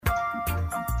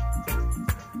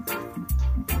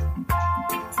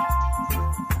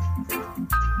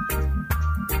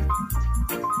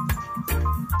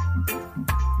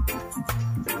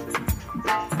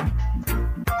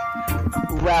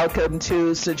welcome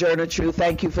to Sojourner Truth.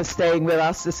 Thank you for staying with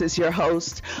us. This is your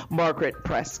host, Margaret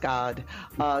Prescott.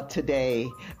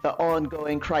 Today, the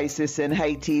ongoing crisis in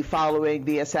Haiti following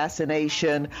the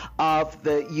assassination of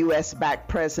the U.S.-backed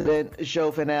President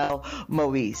Jovenel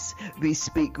Moise. We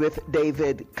speak with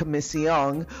David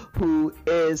Commission, who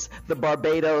is the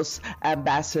Barbados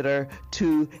ambassador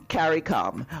to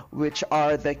CARICOM, which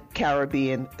are the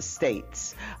Caribbean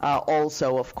states.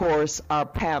 Also, of course, our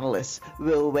panelists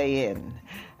will weigh in.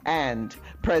 And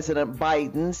President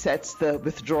Biden sets the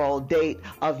withdrawal date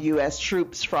of U.S.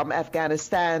 troops from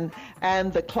Afghanistan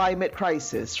and the climate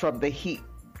crisis from the heat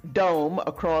dome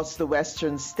across the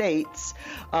western states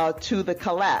to the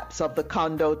collapse of the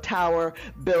condo tower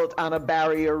built on a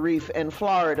barrier reef in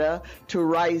Florida to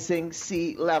rising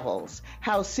sea levels.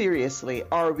 How seriously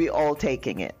are we all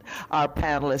taking it? Our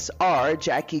panelists are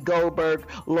Jackie Goldberg,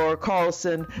 Laura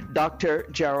Carlson, Dr.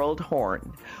 Gerald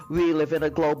Horn. We live in a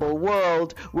global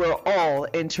world. We're all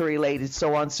interrelated.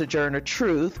 So on Sojourner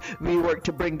Truth, we work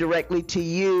to bring directly to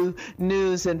you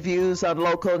news and views on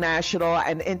local, national,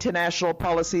 and international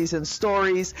policies and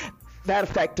stories that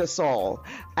affect us all.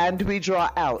 And we draw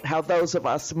out how those of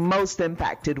us most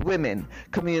impacted, women,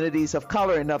 communities of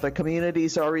color, and other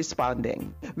communities are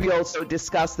responding. We also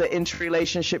discuss the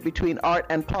interrelationship between art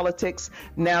and politics.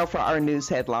 Now for our news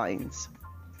headlines.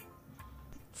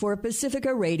 For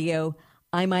Pacifica Radio,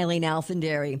 I'm Eileen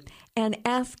Alfandary. An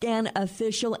Afghan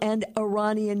official and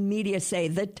Iranian media say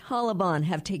the Taliban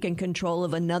have taken control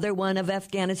of another one of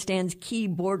Afghanistan's key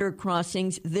border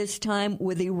crossings, this time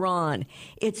with Iran.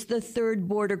 It's the third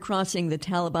border crossing the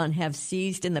Taliban have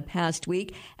seized in the past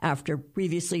week after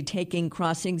previously taking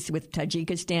crossings with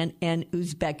Tajikistan and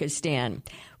Uzbekistan.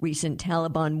 Recent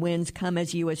Taliban wins come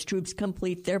as U.S. troops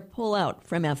complete their pullout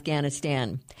from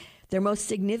Afghanistan. Their most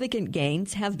significant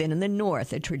gains have been in the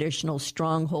north, a traditional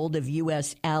stronghold of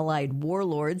U.S. allied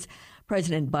warlords.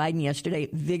 President Biden yesterday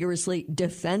vigorously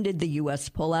defended the U.S.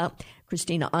 pullout.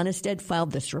 Christina Onnested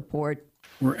filed this report.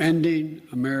 We're ending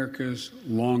America's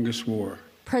longest war.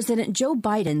 President Joe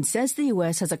Biden says the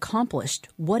U.S. has accomplished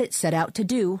what it set out to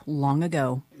do long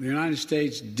ago. The United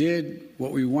States did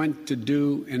what we went to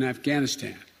do in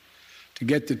Afghanistan, to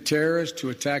get the terrorists who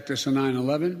attacked us on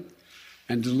 9/11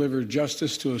 and deliver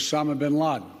justice to Osama bin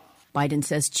Laden. Biden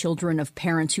says children of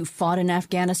parents who fought in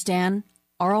Afghanistan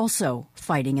are also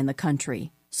fighting in the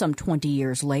country some 20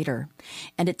 years later.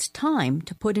 And it's time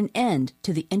to put an end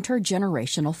to the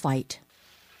intergenerational fight.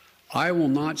 I will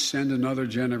not send another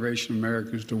generation of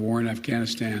Americans to war in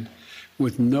Afghanistan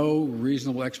with no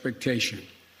reasonable expectation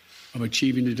of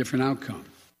achieving a different outcome.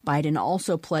 Biden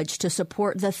also pledged to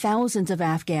support the thousands of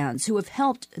Afghans who have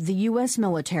helped the U.S.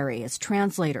 military as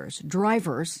translators,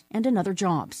 drivers, and in other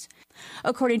jobs.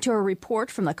 According to a report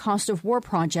from the Cost of War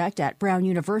Project at Brown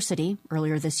University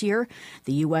earlier this year,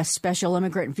 the U.S. Special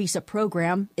Immigrant Visa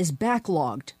Program is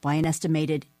backlogged by an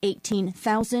estimated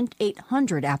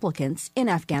 18,800 applicants in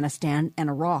Afghanistan and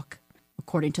Iraq.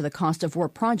 According to the Cost of War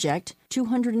Project,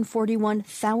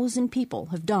 241,000 people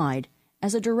have died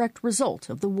as a direct result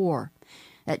of the war.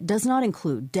 That does not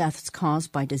include deaths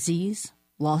caused by disease,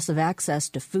 loss of access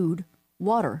to food,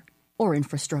 water, or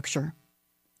infrastructure.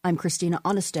 I'm Christina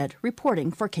Onnested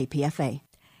reporting for KPFA.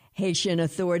 Haitian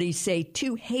authorities say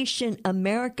 2 Haitian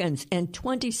Americans and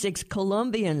 26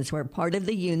 Colombians were part of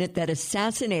the unit that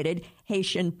assassinated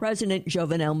Haitian President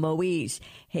Jovenel Moise.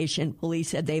 Haitian police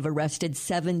said they've arrested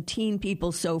 17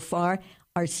 people so far,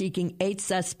 are seeking 8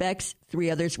 suspects.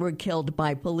 3 others were killed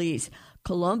by police.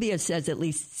 Colombia says at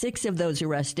least 6 of those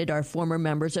arrested are former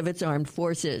members of its armed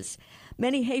forces.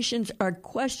 Many Haitians are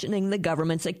questioning the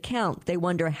government's account. They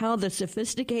wonder how the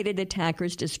sophisticated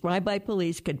attackers described by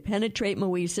police could penetrate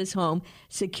Moise's home,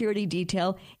 security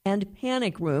detail, and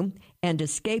panic room and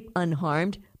escape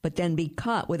unharmed, but then be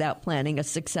caught without planning a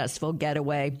successful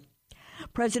getaway.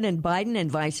 President Biden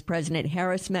and Vice President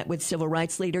Harris met with civil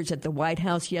rights leaders at the White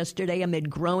House yesterday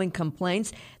amid growing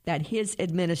complaints that his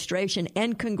administration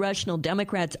and congressional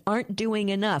Democrats aren't doing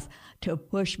enough to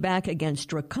push back against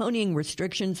draconian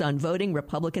restrictions on voting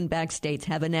Republican-backed states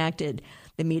have enacted.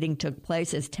 The meeting took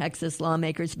place as Texas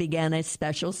lawmakers began a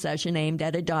special session aimed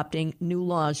at adopting new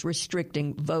laws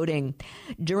restricting voting.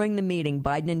 During the meeting,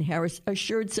 Biden and Harris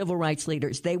assured civil rights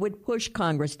leaders they would push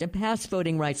Congress to pass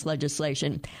voting rights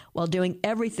legislation while doing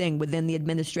everything within the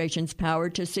administration's power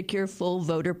to secure full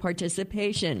voter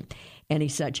participation. Any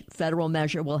such federal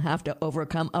measure will have to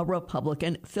overcome a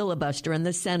Republican filibuster in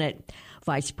the Senate.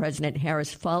 Vice President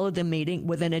Harris followed the meeting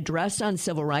with an address on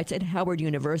civil rights at Howard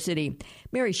University.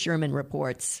 Mary Sherman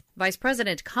reports. Vice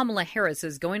President Kamala Harris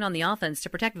is going on the offense to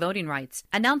protect voting rights,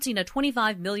 announcing a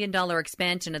 $25 million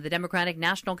expansion of the Democratic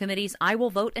National Committee's I Will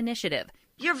Vote initiative.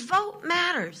 Your vote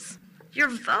matters. Your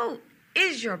vote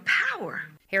is your power.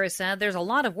 Harris said there's a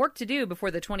lot of work to do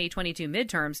before the 2022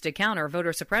 midterms to counter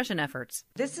voter suppression efforts.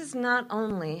 This is not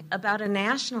only about a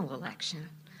national election.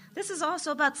 This is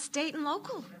also about state and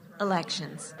local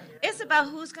elections. It's about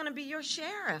who's going to be your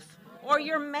sheriff or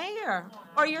your mayor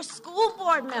or your school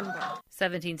board member.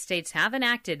 17 states have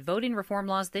enacted voting reform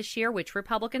laws this year, which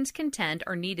Republicans contend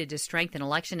are needed to strengthen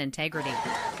election integrity.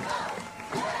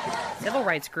 Civil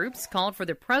rights groups called for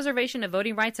the preservation of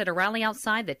voting rights at a rally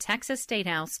outside the Texas State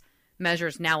House.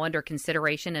 Measures now under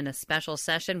consideration in a special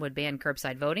session would ban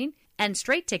curbside voting and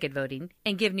straight ticket voting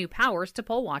and give new powers to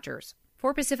poll watchers.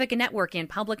 For Pacifica Network and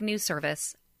Public News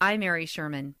Service, I'm Mary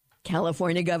Sherman.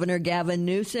 California Governor Gavin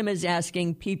Newsom is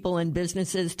asking people and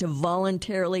businesses to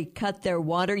voluntarily cut their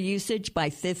water usage by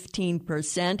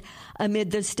 15% amid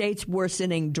the state's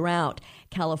worsening drought.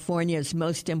 California's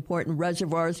most important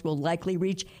reservoirs will likely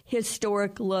reach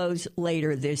historic lows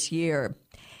later this year.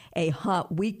 A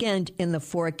hot weekend in the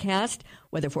forecast.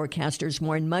 Weather forecasters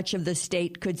warn much of the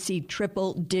state could see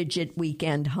triple-digit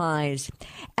weekend highs.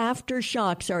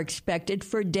 Aftershocks are expected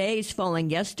for days following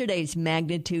yesterday's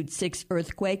magnitude 6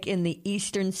 earthquake in the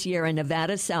eastern Sierra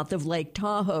Nevada south of Lake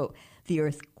Tahoe. The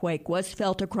earthquake was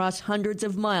felt across hundreds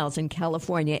of miles in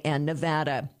California and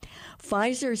Nevada.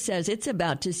 Pfizer says it's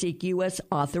about to seek U.S.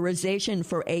 authorization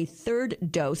for a third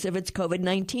dose of its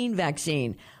COVID-19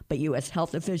 vaccine, but U.S.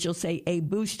 health officials say a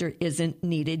booster isn't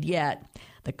needed yet.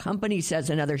 The company says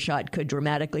another shot could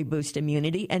dramatically boost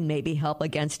immunity and maybe help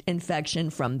against infection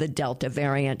from the Delta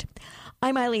variant.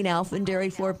 I'm Eileen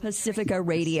Alfandary for Pacifica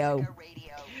Radio.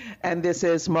 And this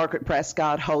is Margaret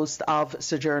Prescott, host of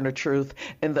Sojourner Truth.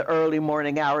 In the early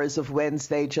morning hours of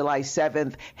Wednesday, July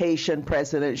 7th, Haitian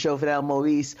President Jovenel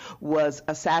Moïse was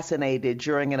assassinated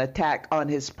during an attack on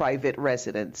his private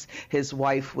residence. His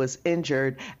wife was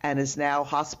injured and is now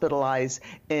hospitalized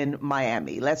in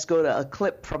Miami. Let's go to a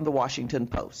clip from the Washington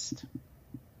Post.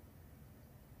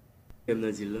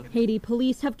 Haiti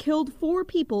police have killed 4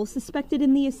 people suspected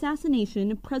in the assassination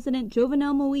of President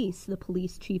Jovenel Moïse, the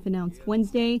police chief announced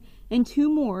Wednesday, and 2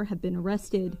 more have been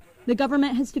arrested. The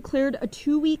government has declared a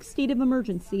 2-week state of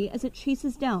emergency as it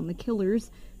chases down the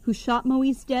killers who shot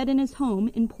Moïse dead in his home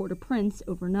in Port-au-Prince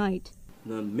overnight.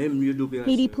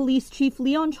 Haiti Police Chief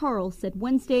Leon Charles said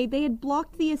Wednesday they had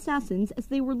blocked the assassins as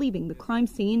they were leaving the crime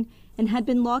scene and had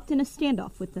been locked in a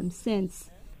standoff with them since.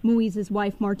 Moïse's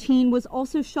wife Martine was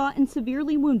also shot and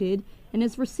severely wounded and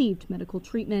has received medical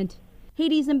treatment.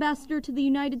 Haiti's ambassador to the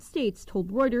United States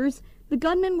told Reuters the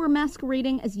gunmen were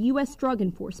masquerading as U.S. Drug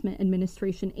Enforcement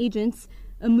Administration agents,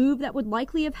 a move that would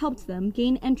likely have helped them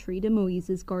gain entry to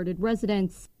Moïse's guarded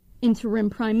residence. Interim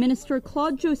Prime Minister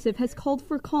Claude Joseph has called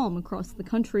for calm across the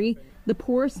country, the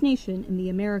poorest nation in the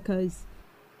Americas.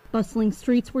 Bustling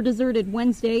streets were deserted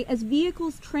Wednesday as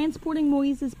vehicles transporting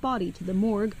Moïse's body to the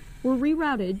morgue were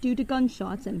rerouted due to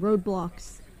gunshots and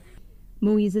roadblocks.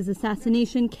 Moïse's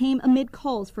assassination came amid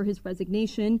calls for his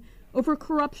resignation over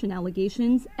corruption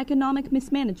allegations, economic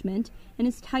mismanagement, and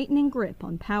his tightening grip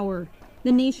on power.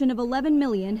 The nation of 11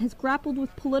 million has grappled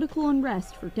with political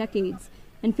unrest for decades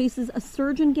and faces a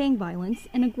surge in gang violence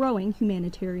and a growing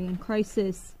humanitarian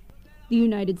crisis. The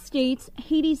United States,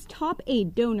 Haiti's top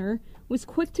aid donor, was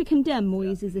quick to condemn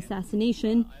Moïse's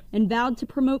assassination and vowed to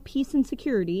promote peace and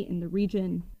security in the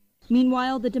region.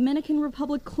 Meanwhile, the Dominican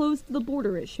Republic closed the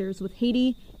border it shares with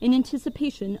Haiti in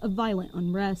anticipation of violent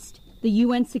unrest. The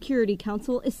UN Security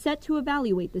Council is set to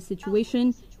evaluate the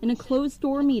situation in a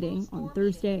closed-door meeting on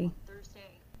Thursday.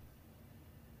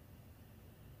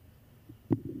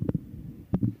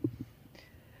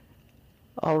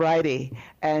 All righty.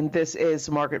 And this is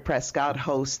Margaret Prescott,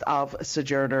 host of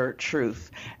Sojourner Truth.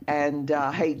 And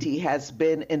Haiti has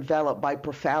been enveloped by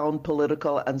profound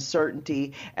political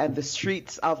uncertainty, and the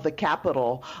streets of the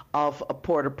capital of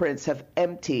Port-au-Prince have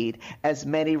emptied as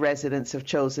many residents have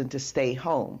chosen to stay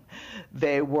home.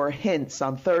 There were hints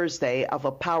on Thursday of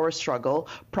a power struggle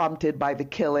prompted by the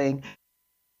killing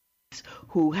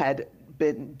who had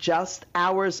been just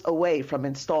hours away from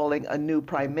installing a new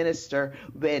prime minister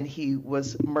when he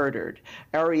was murdered.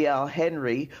 Ariel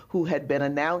Henry, who had been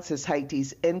announced as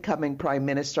Haiti's incoming prime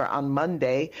minister on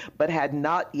Monday but had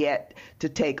not yet to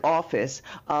take office,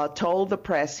 told the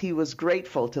press he was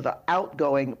grateful to the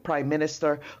outgoing prime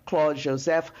minister Claude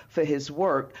Joseph for his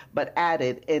work, but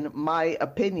added, "In my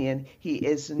opinion, he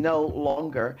is no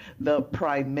longer the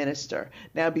prime minister."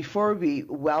 Now, before we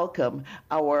welcome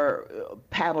our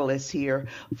panelists here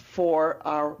for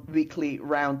our weekly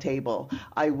roundtable,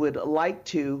 I would like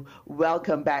to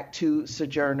welcome back to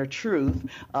Sojourner Truth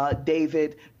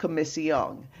David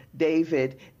Commission.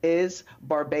 David is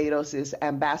Barbados'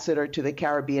 ambassador to the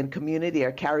Caribbean community,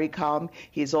 or CARICOM.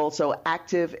 He's also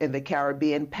active in the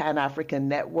Caribbean Pan-African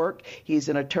Network. He's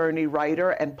an attorney, writer,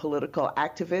 and political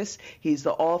activist. He's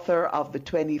the author of the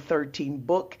 2013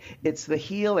 book, It's the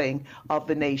Healing of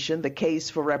the Nation, The Case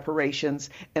for Reparations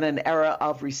in an Era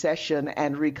of Recession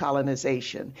and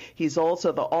Recolonization. He's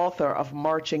also the author of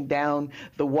Marching Down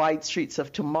the Wide Streets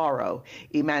of Tomorrow,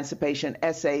 Emancipation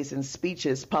Essays and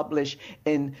Speeches, published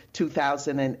in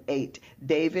 2008.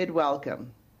 David,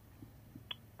 welcome.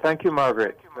 Thank you,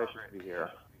 Margaret. Pleasure to be here.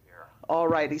 All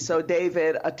righty. So,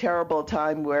 David, a terrible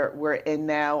time we're in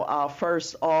now.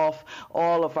 First off,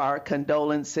 all of our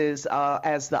condolences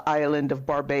as the island of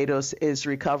Barbados is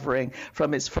recovering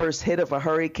from its first hit of a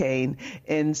hurricane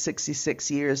in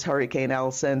 66 years, Hurricane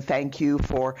Elsa. And thank you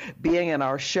for being in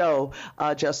our show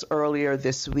just earlier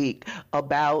this week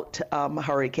about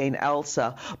Hurricane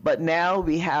Elsa. But now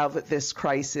we have this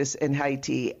crisis in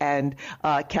Haiti, and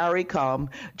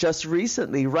CARICOM just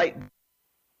recently,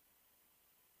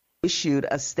 issued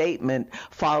a statement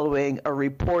following a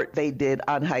report they did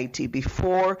on Haiti.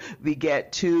 Before we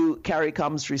get to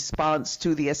CARICOM's response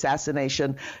to the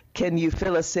assassination, can you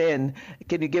fill us in?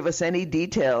 Can you give us any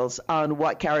details on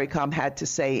what CARICOM had to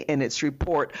say in its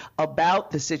report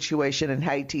about the situation in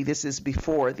Haiti? This is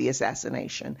before the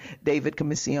assassination. David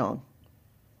Commission.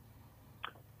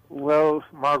 Well,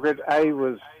 Margaret, I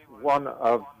was one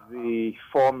of the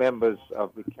 4 members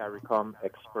of the CARICOM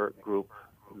expert group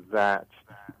that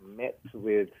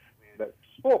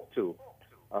spoke to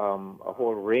a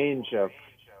whole range of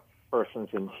persons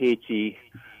in Haiti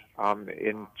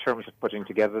in terms of putting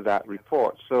together that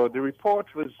report. So the report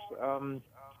was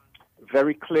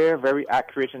very clear, very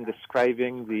accurate in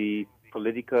describing the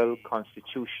political,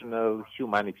 constitutional,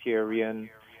 humanitarian,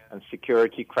 and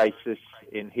security crisis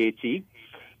in Haiti.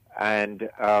 And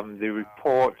the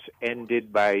report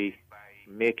ended by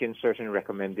making certain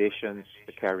recommendations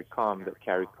to CARICOM that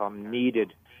CARICOM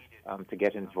needed to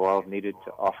get involved, needed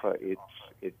to offer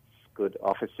its good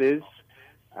offices,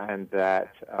 and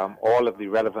that all of the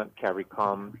relevant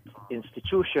CARICOM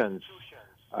institutions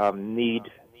need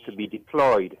to be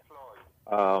deployed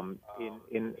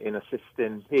in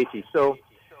assisting Haiti. So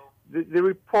the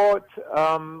report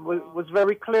was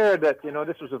very clear that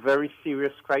this was a very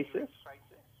serious crisis,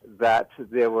 that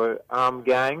there were armed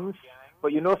gangs.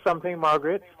 But something,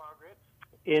 Margaret?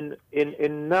 In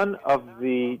none of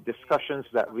the discussions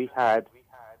that we had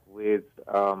with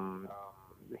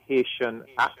Haitian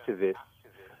activists,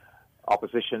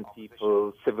 opposition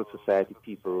people, civil society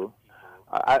people,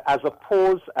 as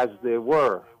opposed as they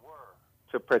were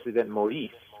to President Moïse,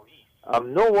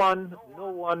 no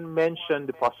one mentioned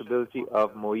the possibility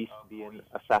of Moïse being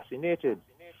assassinated.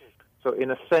 So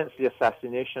in a sense, the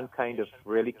assassination kind of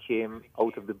really came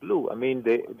out of the blue. I mean,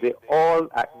 they all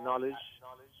acknowledged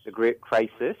the great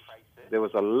crisis. There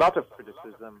was a lot of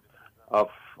criticism of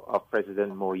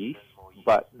President Moïse,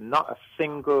 but not a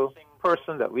single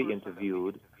person that we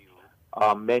interviewed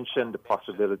mentioned the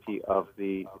possibility of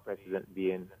the president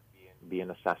being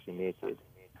assassinated.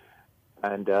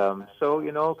 And so,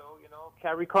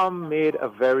 CARICOM made a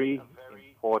very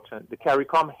important, the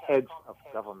CARICOM heads of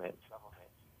government,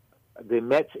 they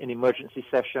met in emergency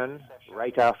session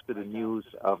right after the news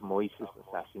of Moïse's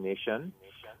assassination,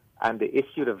 and they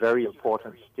issued a very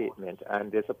important statement.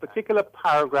 And there's a particular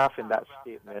paragraph in that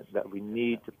statement that we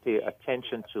need to pay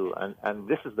attention to, and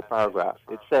this is the paragraph.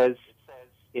 It says,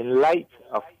 in light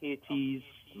of Haiti's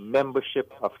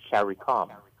membership of CARICOM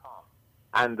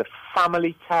and the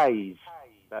family ties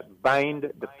that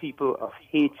bind the people of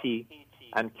Haiti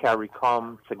and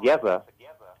CARICOM together,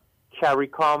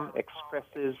 CARICOM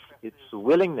expresses its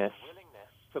willingness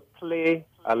to play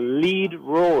a lead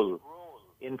role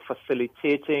in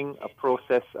facilitating a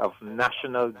process of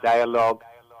national dialogue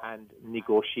and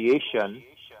negotiation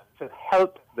to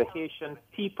help the Haitian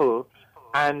people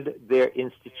and their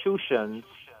institutions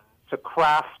to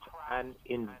craft an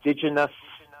indigenous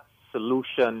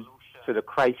solution to the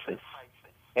crisis.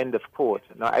 End of quote.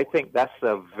 Now, I think that's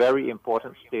a very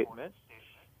important statement.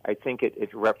 I think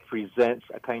it represents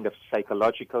a kind of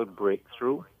psychological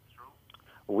breakthrough,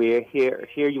 where here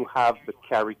you have the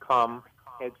CARICOM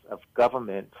heads of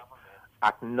government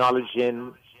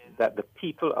acknowledging that the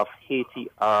people of Haiti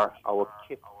are our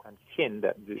kith and kin,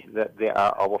 that they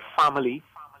are our family,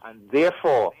 and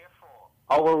therefore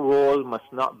our role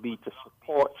must not be to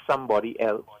support somebody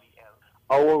else.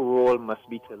 Our role must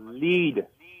be to lead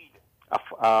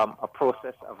a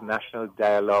process of national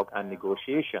dialogue and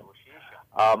negotiation.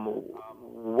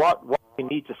 What we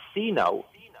need to see now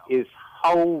is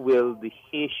how will the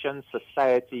Haitian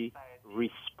society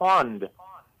respond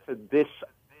to this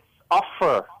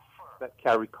offer that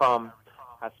CARICOM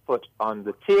has put on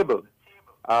the table.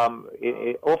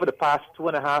 Over the past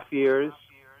 2.5 years,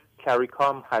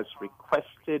 CARICOM has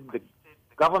requested the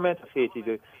government of Haiti,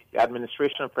 the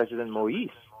administration of President Moïse,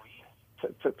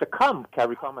 to come.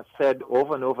 CARICOM has said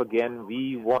over and over again,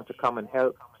 we want to come and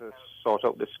help to sort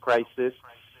out this crisis.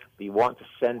 We want to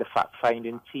send a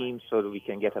fact-finding team so that we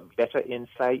can get a better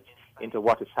insight into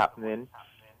what is happening.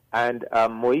 And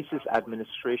Moïse's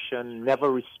administration never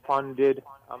responded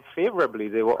favorably.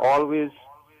 They were always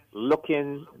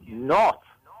looking north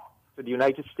to the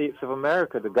United States of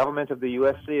America, the government of the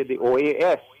USA, the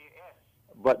OAS,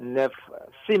 but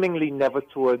seemingly never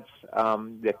towards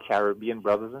their Caribbean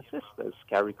brothers and sisters,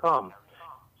 CARICOM.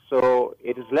 So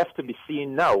it is left to be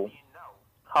seen now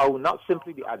how not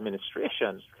simply the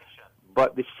administration,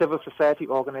 but the civil society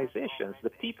organizations, the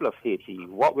people of Haiti,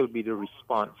 what will be the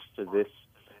response to this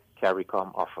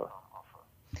CARICOM offer?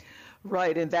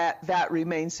 Right, and that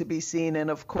remains to be seen.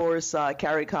 And of course,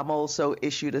 CARICOM also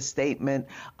issued a statement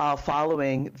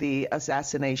following the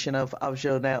assassination of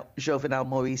Jovenel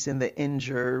Moïse and the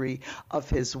injury of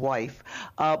his wife.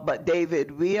 But David,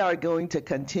 we are going to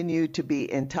continue to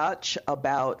be in touch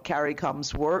about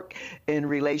CARICOM's work in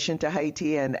relation to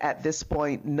Haiti. And at this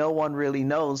point, no one really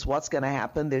knows what's going to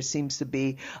happen. There seems to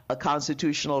be a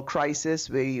constitutional crisis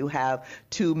where you have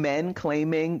two men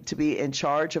claiming to be in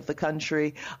charge of the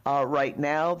country right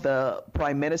now, the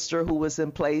prime minister who was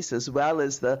in place, as well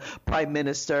as the prime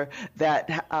minister that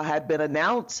had been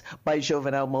announced by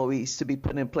Jovenel Moïse to be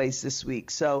put in place this week.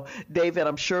 So, David,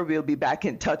 I'm sure we'll be back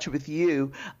in touch with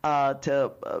you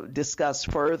to discuss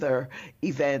further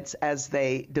events as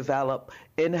they develop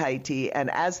in Haiti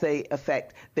and as they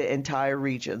affect the entire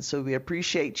region. So we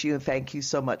appreciate you and thank you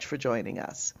so much for joining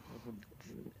us.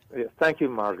 Thank you,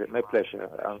 Margaret. My pleasure.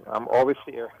 I'm always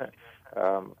here.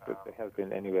 To help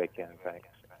in any way I can. Thanks.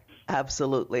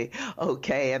 Absolutely.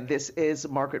 Okay, and this is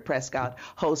Margaret Prescott,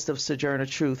 host of Sojourner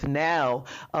Truth. Now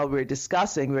we're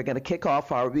going to kick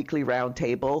off our weekly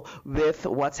roundtable with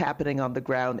what's happening on the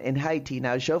ground in Haiti.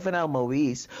 Now, Jovenel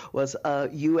Moïse was a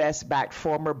U.S.-backed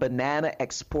former banana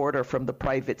exporter from the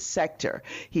private sector.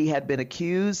 He had been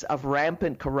accused of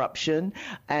rampant corruption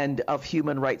and of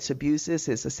human rights abuses.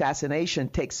 His assassination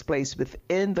takes place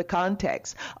within the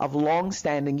context of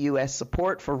long-standing U.S.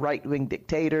 support for right-wing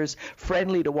dictators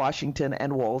friendly to Washington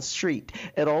and Wall Street.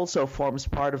 It also forms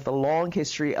part of the long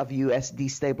history of U.S.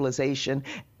 destabilization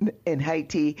in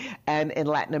Haiti and in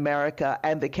Latin America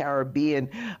and the Caribbean,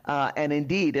 and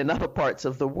indeed in other parts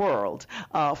of the world.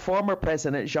 Former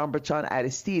President Jean-Bertrand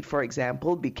Aristide, for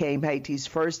example, became Haiti's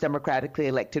first democratically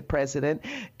elected president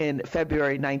in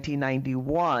February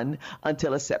 1991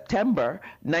 until a September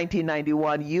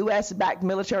 1991 U.S.-backed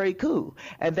military coup.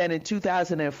 And then in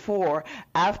 2004,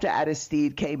 after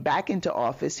Aristide came back into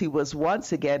office, he was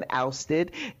once again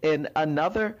ousted in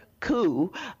another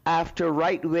coup after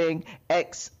right-wing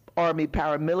ex-army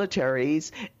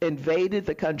paramilitaries invaded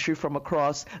the country from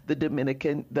across the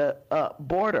Dominican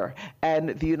border. And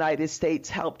the United States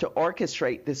helped to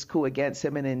orchestrate this coup against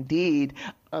him. And indeed,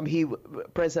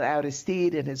 President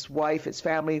Aristide and his wife, his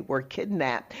family, were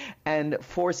kidnapped and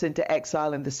forced into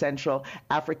exile in the Central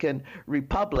African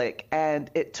Republic.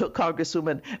 And it took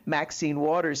Congresswoman Maxine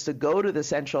Waters to go to the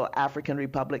Central African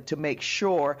Republic to make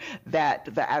sure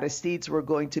that the Aristides were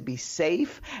going to be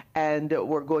safe and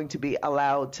were going to be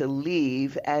allowed to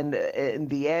leave. And in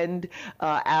the end,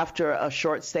 after a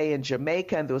short stay in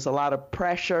Jamaica, and there was a lot of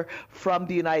pressure from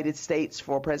the United States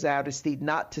for President Aristide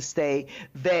not to stay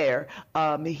there,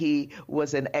 he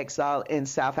was in exile in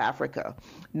South Africa.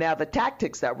 Now, the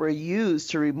tactics that were used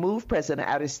to remove President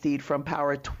Aristide from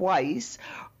power twice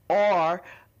are,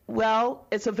 well,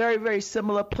 it's a very, very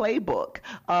similar playbook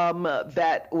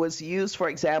that was used, for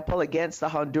example, against the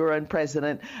Honduran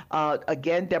president,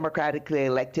 again democratically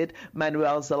elected,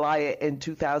 Manuel Zelaya in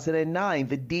 2009.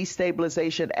 The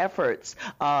destabilization efforts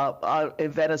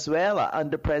in Venezuela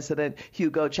under President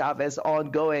Hugo Chavez,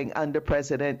 ongoing under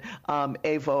President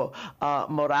Evo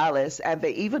Morales, and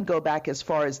they even go back as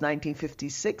far as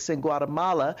 1956 in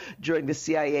Guatemala during the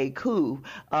CIA coup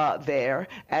there,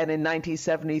 and in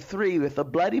 1973 with the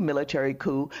bloody military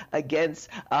coup against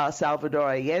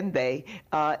Salvador Allende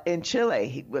in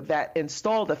Chile that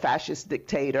installed the fascist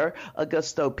dictator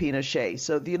Augusto Pinochet.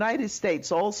 So the United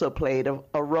States also played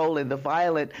a role in the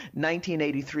violent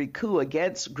 1983 coup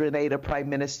against Grenada Prime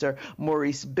Minister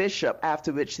Maurice Bishop,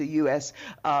 after which the U.S.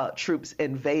 Troops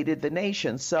invaded the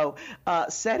nation. So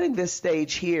setting this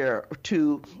stage here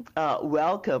to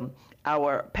welcome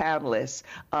our panelists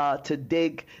to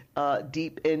dig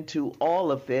deep into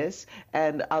all of this.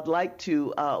 And I'd like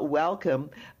to welcome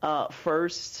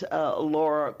first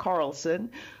Laura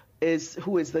Carlson,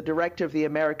 who is the director of the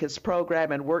Americas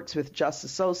program and works with Just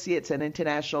Associates, an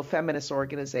international feminist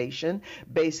organization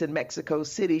based in Mexico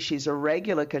City. She's a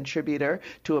regular contributor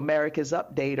to America's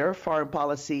Updater, Foreign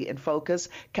Policy in Focus,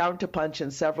 Counterpunch,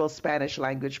 and several Spanish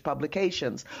language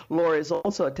publications. Laura is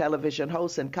also a television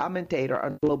host and commentator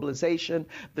on globalization,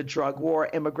 the drug war,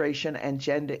 immigration, and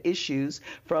gender issues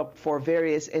for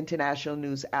various international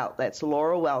news outlets.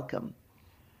 Laura, welcome.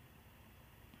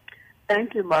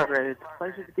 Thank you, Margaret. It's a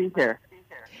pleasure to be here.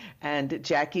 And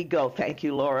Jackie thank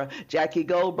you, Laura. Jackie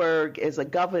Goldberg is a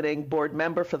governing board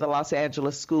member for the Los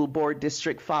Angeles School Board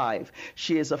District 5.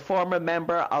 She is a former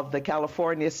member of the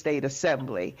California State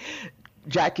Assembly.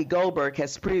 Jackie Goldberg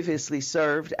has previously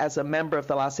served as a member of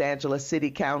the Los Angeles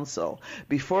City Council.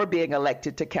 Before being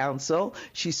elected to council,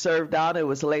 she served on and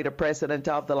was later president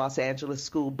of the Los Angeles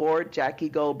School Board. Jackie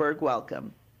Goldberg,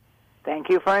 welcome. Thank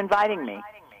you for inviting me.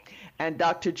 And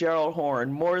Dr. Gerald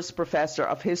Horne, Moores Professor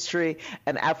of History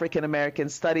and African American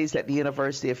Studies at the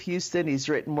University of Houston. He's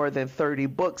written more than 30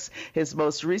 books. His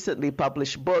most recently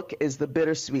published book is The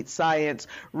Bittersweet Science,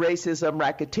 Racism,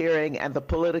 Racketeering, and the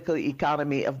Political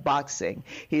Economy of Boxing.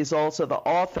 He is also the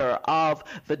author of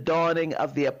The Dawning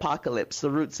of the Apocalypse, The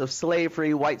Roots of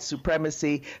Slavery, White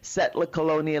Supremacy, Settler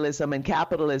Colonialism, and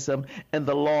Capitalism in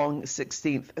the Long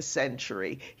 16th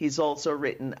Century. He's also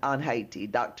written on Haiti.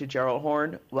 Dr. Gerald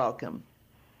Horne, welcome.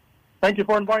 Thank you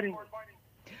for inviting me.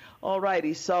 All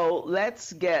righty, so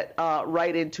let's get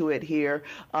right into it here.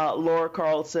 Laura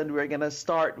Carlson, we're going to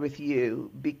start with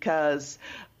you because,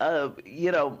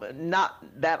 not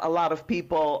that a lot of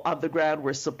people on the ground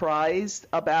were surprised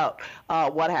about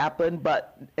what happened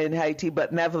in Haiti,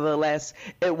 but nevertheless,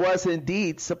 it was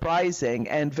indeed surprising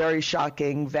and very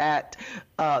shocking that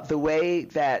the way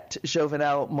that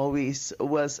Jovenel Moïse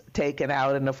was taken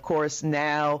out. And of course,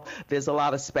 now there's a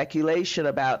lot of speculation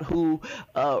about who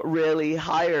really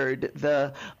hired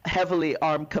the heavily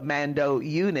armed commando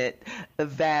unit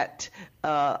that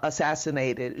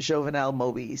assassinated Jovenel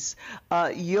Moïse.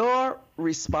 Your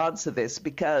response to this,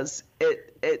 because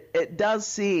it does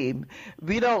seem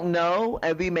we don't know,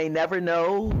 and we may never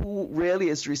know who really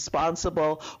is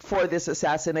responsible for this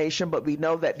assassination, but we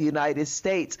know that the United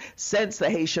States, since the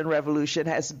Haitian Revolution,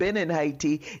 has been in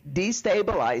Haiti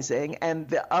destabilizing, and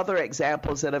the other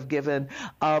examples that have given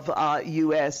of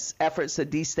U.S. efforts to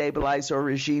destabilize or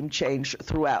regime change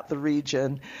throughout the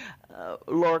region.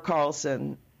 Laura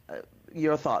Carlson,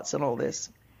 your thoughts on all this?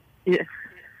 Yeah.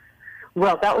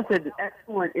 Well, that was an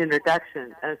excellent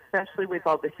introduction, especially with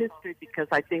all the history, because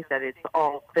I think that it's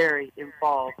all very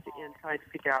involved in trying to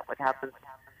figure out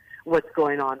what's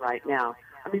going on right now.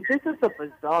 I mean, this is a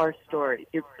bizarre story.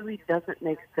 It really doesn't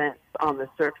make sense on the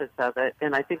surface of it,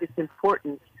 and I think it's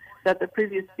important that the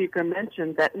previous speaker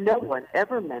mentioned that no one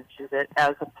ever mentioned it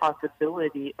as a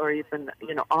possibility or even,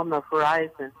 on the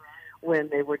horizon when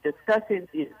they were discussing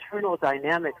the internal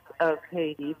dynamics of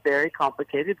Haiti, very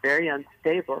complicated, very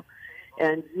unstable.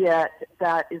 And yet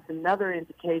that is another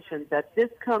indication that this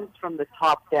comes from the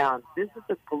top down. This is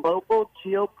a global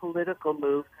geopolitical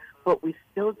move, but we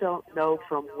still don't know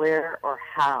from where or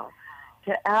how.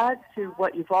 To add to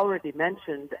what you've already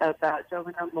mentioned about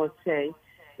Jovenel Moïse,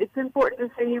 it's important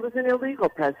to say he was an illegal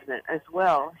president as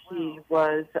well. He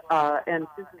was, and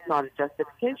this is not a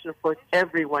justification, of course,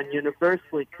 everyone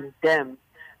universally condemns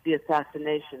the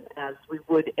assassination as we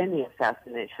would any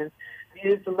assassination. He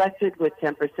was elected with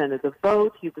 10% of the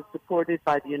vote. He was supported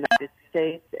by the United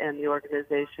States and the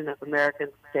Organization of American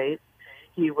States.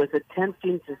 He was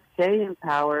attempting to stay in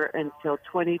power until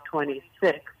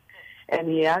 2026, and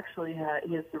he actually had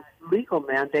his legal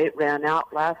mandate ran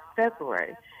out last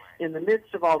February. In the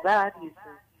midst of all that, he's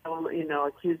been,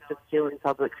 accused of stealing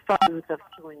public funds, of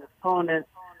killing opponents,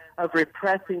 of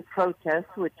repressing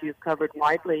protests, which you've covered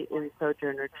widely in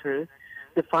Sojourner Truth,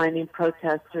 defining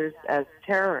protesters as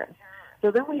terrorists. So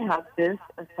then we have this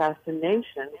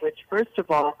assassination, which, first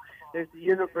of all, there's a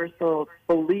universal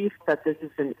belief that this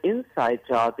is an inside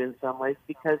job in some ways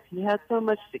because he had so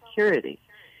much security.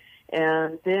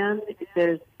 And then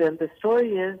the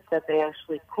story is that they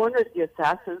actually cornered the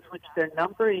assassins, which they're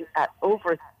numbering at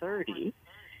over 30,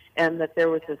 and that there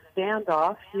was a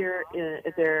standoff here.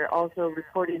 They're also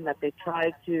reporting that they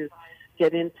tried to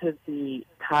get into the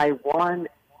Taiwan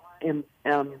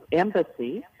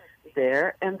embassy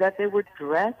there, and that they were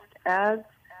dressed as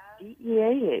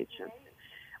DEA agents.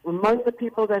 Among the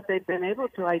people that they've been able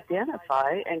to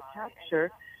identify and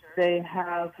capture, they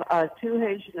have 2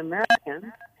 Haitian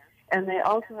Americans, and they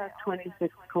also have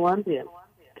 26 Colombians.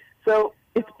 So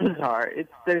it's bizarre.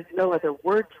 There's no other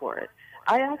word for it.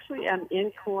 I actually am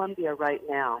in Colombia right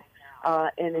now,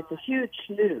 and it's a huge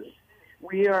news.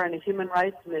 We are on a human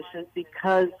rights mission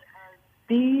because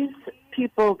these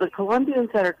people, the Colombians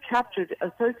that are captured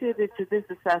associated to this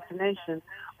assassination,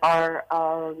 are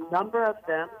a number of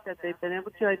them that they've been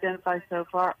able to identify so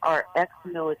far are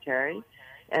ex-military.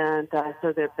 And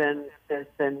so there's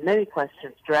been many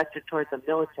questions directed toward the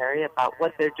military about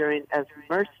what they're doing as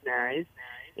mercenaries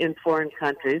in foreign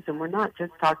countries. And we're not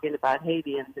just talking about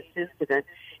Haiti in this incident.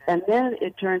 And then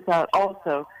it turns out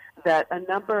also that a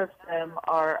number of them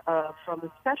are from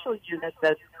a special unit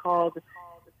that's called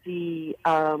the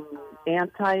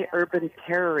Anti-Urban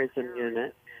Terrorism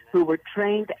Unit, who were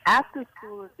trained at the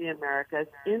School of the Americas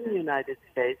in the United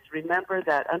States. Remember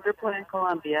that under Plan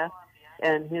Colombia,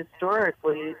 and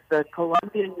historically, the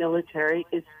Colombian military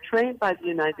is trained by the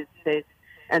United States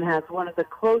and has one of the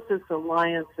closest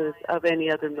alliances of any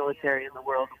other military in the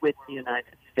world with the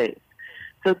United States.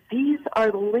 So these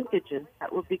are the linkages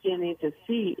that we're beginning to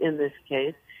see in this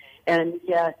case, and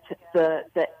yet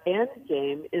the end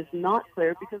game is not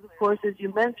clear because, of course, as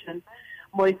you mentioned,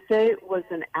 Moise was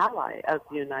an ally of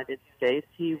the United States.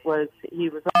 He was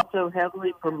also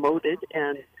heavily promoted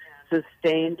and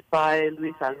sustained by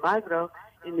Luis Almagro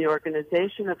in the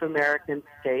Organization of American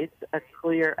States, a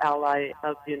clear ally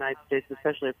of the United States,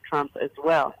 especially of Trump as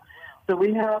well. So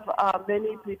we have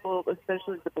many people,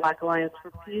 especially the Black Alliance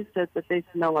for Peace, says that they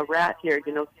smell a rat here.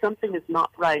 You know, something is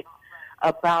not right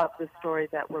about the story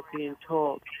that we're being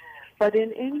told. But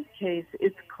in any case,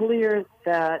 it's clear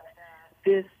that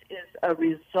this is a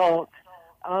result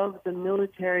of the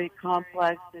military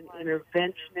complex and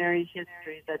interventionary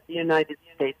history that the United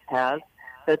States has,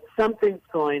 that something's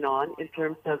going on in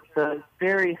terms of the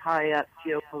very high up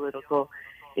geopolitical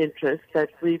interests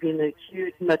that's leaving a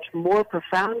huge, much more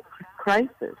profound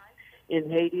crisis in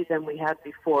Haiti than we had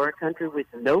before, a country with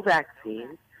no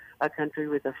vaccines, a country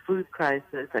with a food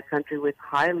crisis, a country with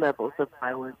high levels of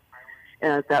violence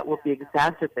that will be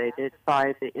exacerbated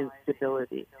by the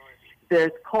instability.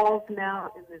 There's calls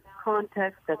now in this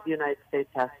context that the United States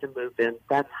has to move in.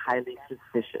 That's highly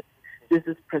suspicious. This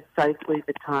is precisely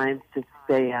the time to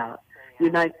stay out. The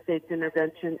United States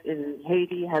intervention in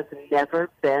Haiti has never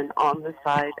been on the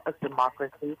side of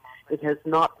democracy. It has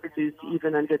not produced,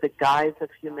 even under the guise of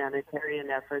humanitarian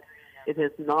efforts, it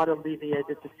has not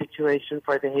alleviated the situation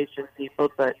for the Haitian people,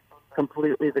 but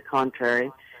completely the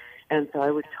contrary. And so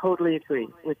I would totally agree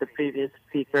with the previous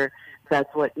speaker. That's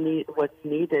what's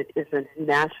needed is a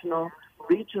national,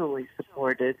 regionally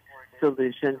supported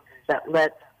solution that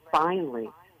lets finally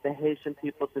the Haitian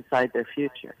people decide their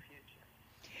future.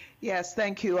 Yes,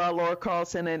 thank you, Laura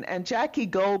Carlson. And Jackie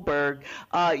Goldberg,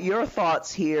 your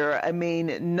thoughts here. I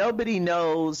mean, nobody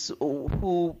knows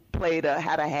who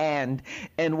had a hand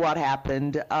in what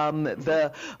happened.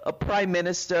 The prime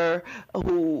minister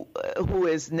who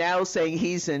is now saying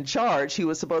he's in charge, he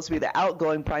was supposed to be the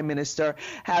outgoing prime minister,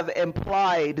 have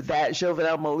implied that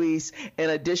Jovenel Moïse,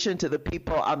 in addition to the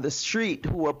people on the street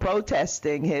who were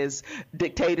protesting his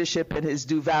dictatorship and his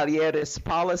Duvalierist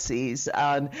policies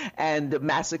and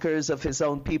massacres of his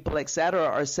own people, etc.,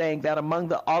 are saying that among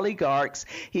the oligarchs,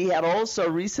 he had also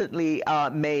recently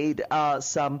made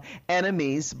some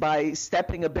enemies by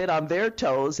stepping a bit on their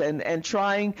toes and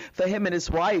trying for him and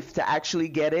his wife to actually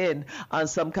get in on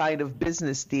some kind of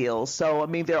business deal. So, I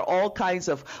mean, there are all kinds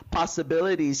of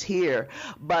possibilities here.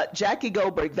 But Jackie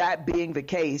Goldberg, that being the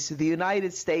case, the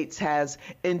United States has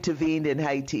intervened in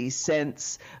Haiti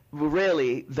since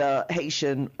really the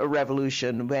Haitian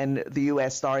Revolution, when the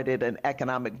U.S. started an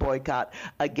economic boycott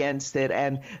against it.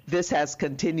 And this has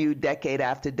continued decade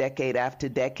after decade after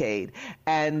decade.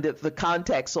 And the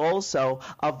context also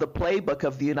of the playbook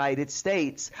of the United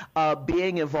States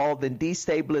being involved in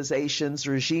destabilizations,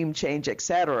 regime change,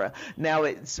 etc. Now,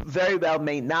 it's very well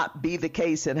may not be the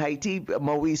case in Haiti.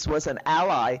 Moïse was an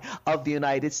ally of the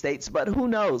United States, but who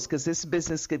knows, because this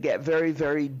business could get very,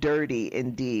 very dirty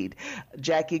indeed.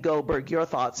 Jackie Goldberg, your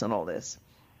thoughts on all this?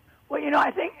 Well, you know,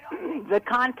 I think the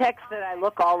context that I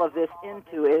look all of this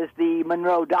into is the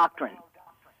Monroe Doctrine,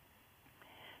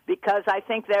 because I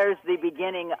think there's the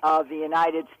beginning of the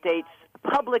United States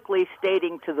publicly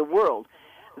stating to the world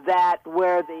that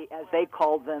where the, as they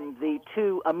called them, the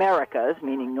two Americas,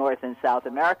 meaning North and South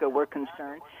America, were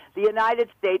concerned, the United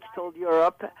States told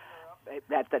Europe,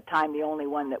 at the time the only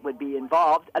one that would be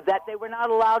involved, that they were not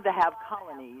allowed to have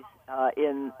colonies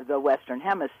in the Western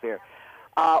Hemisphere.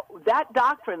 That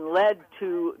doctrine led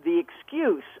to the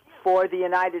excuse for the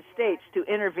United States to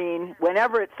intervene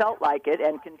whenever it felt like it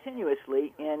and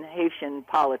continuously in Haitian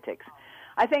politics.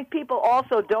 I think people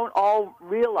also don't all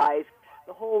realize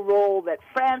the whole role that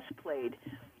France played.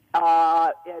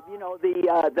 The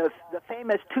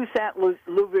famous Toussaint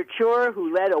Louverture,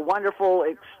 who led a wonderful,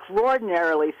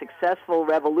 extraordinarily successful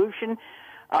revolution.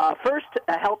 First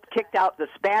helped kick out the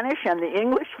Spanish and the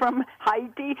English from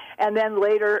Haiti, and then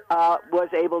later was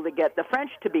able to get the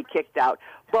French to be kicked out.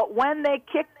 But when they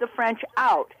kicked the French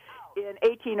out in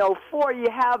 1804, you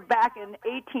have back in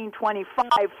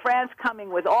 1825 France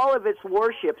coming with all of its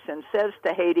warships and says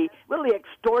to Haiti, really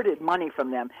extorted money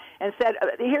from them, and said,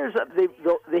 here's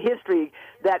the history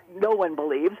that no one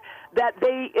believes, that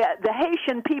the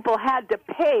Haitian people had to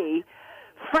pay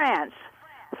France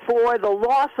for the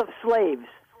loss of slaves.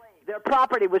 Their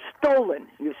property was stolen,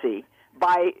 you see,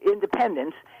 by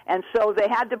independence, and so they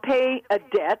had to pay a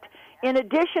debt. In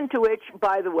addition to which,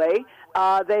 by the way,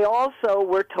 they also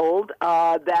were told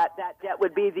that debt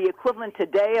would be the equivalent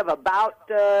today of about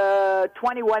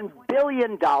 $21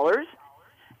 billion.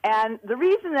 And the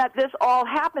reason that this all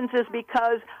happens is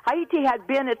because Haiti had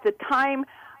been, at the time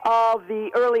of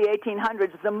the early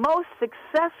 1800s, the most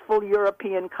successful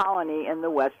European colony in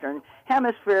the Western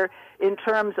Hemisphere in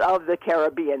terms of the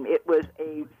Caribbean. It was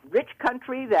a rich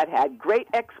country that had great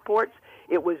exports.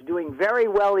 It was doing very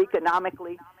well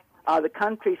economically. The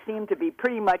country seemed to be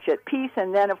pretty much at peace,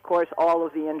 and then, of course, all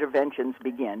of the interventions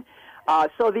begin.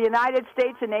 So the United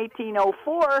States in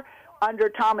 1804, under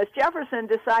Thomas Jefferson,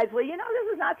 decides, well,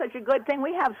 this is not such a good thing.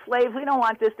 We have slaves. We don't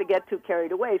want this to get too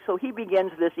carried away. So he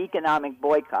begins this economic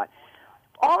boycott.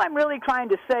 All I'm really trying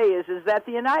to say is that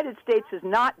the United States has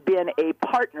not been a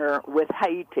partner with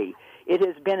Haiti. It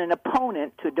has been an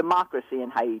opponent to democracy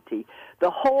in Haiti.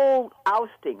 The whole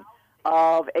ousting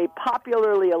of a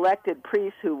popularly elected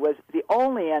priest who was the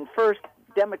only and first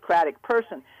democratic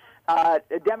person, a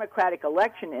democratic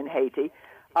election in Haiti,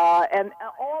 and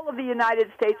all of the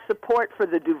United States support for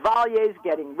the Duvaliers,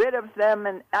 getting rid of them.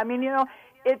 And I mean,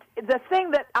 it's the thing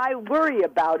that I worry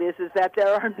about is that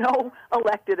there are no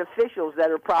elected officials that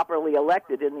are properly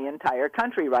elected in the entire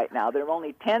country right now. There are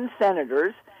only 10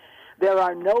 senators. There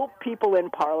are no people in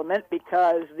Parliament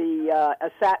because the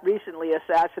recently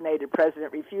assassinated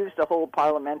president refused to hold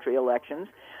parliamentary elections.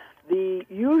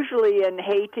 Usually in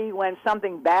Haiti, when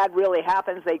something bad really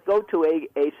happens, they go to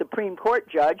a Supreme Court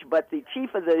judge, but the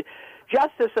chief of the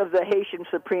justice of the Haitian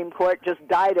Supreme Court just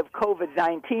died of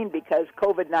COVID-19 because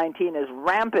COVID-19 is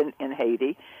rampant in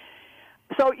Haiti.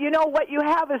 So, what you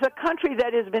have is a country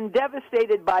that has been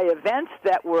devastated by events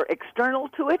that were external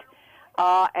to it.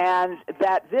 And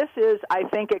that this is, I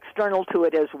think, external to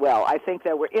it as well. I think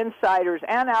there were insiders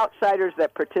and outsiders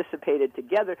that participated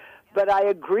together. But I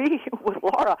agree with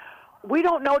Laura. We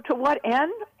don't know to what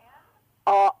end,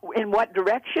 in what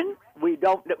direction. We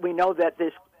know that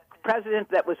this president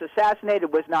that was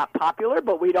assassinated was not popular,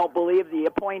 but we don't believe the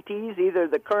appointees, either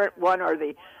the current one or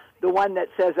the one that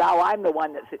says, I'm the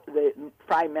one that's the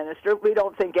prime minister. We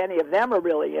don't think any of them are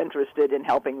really interested in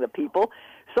helping the people.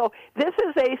 So this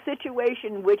is a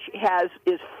situation which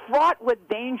is fraught with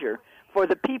danger for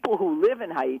the people who live in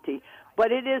Haiti,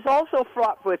 but it is also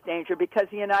fraught with danger because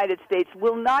the United States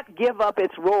will not give up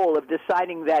its role of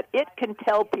deciding that it can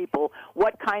tell people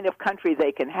what kind of country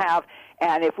they can have,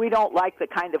 and if we don't like the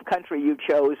kind of country you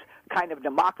chose, kind of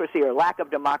democracy or lack of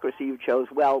democracy you chose,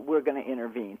 well, we're going to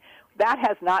intervene. That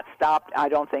has not stopped. I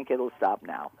don't think it'll stop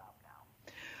now.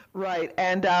 Right.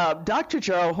 And Dr.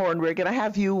 Gerald Horne, we're going to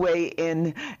have you weigh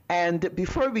in. And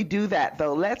before we do that,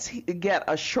 though, let's get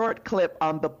a short clip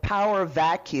on the power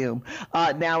vacuum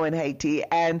now in Haiti.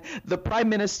 And the prime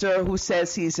minister, who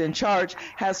says he's in charge,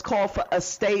 has called for a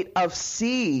state of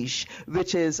siege,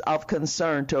 which is of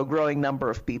concern to a growing number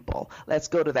of people. Let's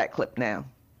go to that clip now.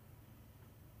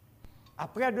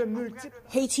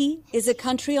 Haiti is a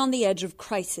country on the edge of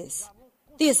crisis.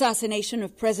 The assassination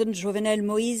of President Jovenel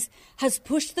Moïse has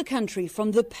pushed the country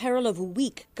from the peril of a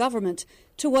weak government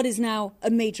to what is now a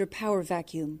major power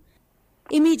vacuum.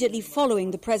 Immediately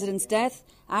following the president's death,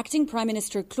 acting Prime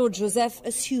Minister Claude Joseph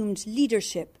assumed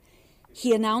leadership.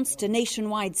 He announced a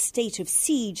nationwide state of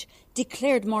siege,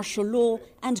 declared martial law,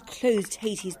 and closed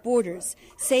Haiti's borders,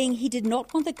 saying he did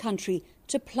not want the country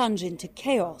to plunge into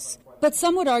chaos. But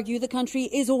some would argue the country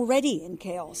is already in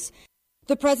chaos.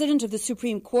 The president of the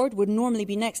Supreme Court would normally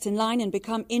be next in line and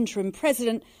become interim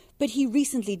president, but he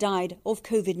recently died of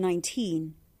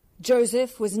COVID-19.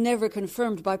 Joseph was never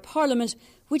confirmed by Parliament,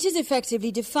 which is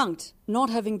effectively defunct, not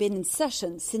having been in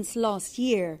session since last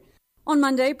year. On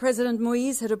Monday, President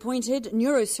Moïse had appointed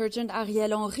neurosurgeon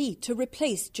Ariel Henry to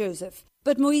replace Joseph,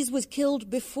 but Moïse was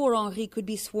killed before Henry could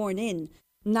be sworn in.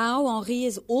 Now Henry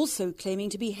is also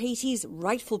claiming to be Haiti's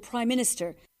rightful prime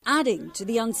minister. Adding to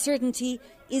the uncertainty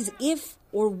is if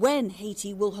or when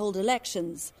Haiti will hold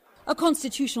elections. A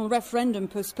constitutional referendum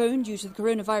postponed due to the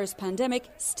coronavirus pandemic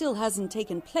still hasn't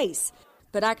taken place.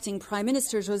 But acting Prime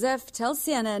Minister Joseph tells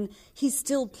CNN he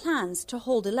still plans to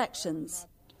hold elections.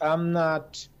 I'm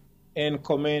not in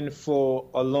command for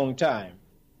a long time.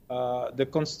 The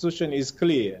Constitution is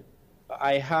clear.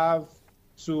 I have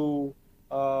to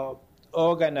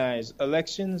organize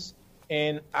elections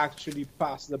and actually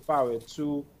pass the power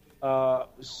to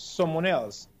someone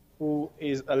else who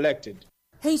is elected.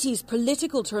 Haiti's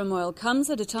political turmoil comes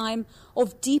at a time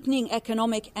of deepening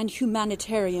economic and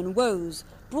humanitarian woes,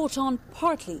 brought on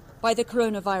partly by the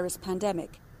coronavirus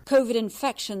pandemic. COVID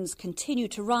infections continue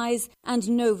to rise and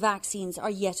no vaccines are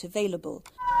yet available.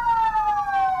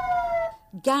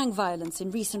 Gang violence in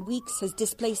recent weeks has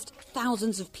displaced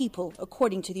thousands of people,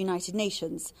 according to the United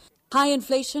Nations. High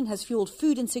inflation has fueled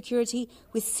food insecurity,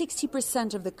 with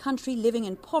 60% of the country living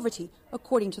in poverty,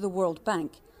 according to the World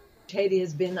Bank. Haiti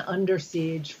has been under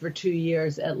siege for 2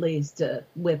 years at least,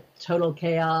 with total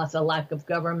chaos, a lack of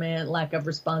government, lack of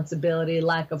responsibility,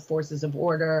 lack of forces of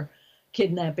order,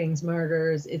 kidnappings,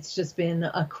 murders. It's just been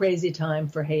a crazy time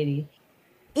for Haiti.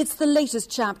 It's the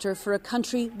latest chapter for a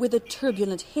country with a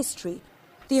turbulent history.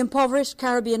 The impoverished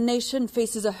Caribbean nation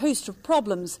faces a host of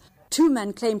problems. 2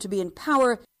 men claim to be in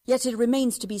power, yet it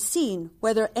remains to be seen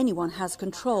whether anyone has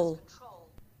control.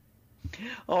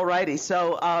 All righty.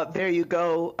 So there you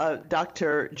go,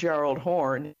 Dr. Gerald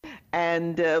Horne.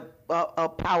 And a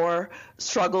power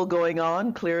struggle going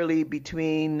on clearly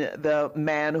between the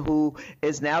man who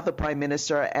is now the prime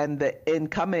minister and the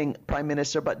incoming prime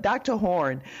minister. But Dr.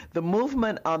 Horne, the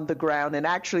movement on the ground and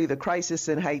actually the crisis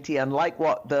in Haiti, unlike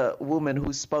what the woman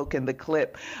who spoke in the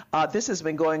clip, this has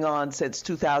been going on since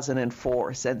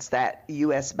 2004, since that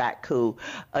U.S.-backed coup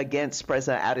against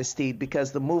President Aristide,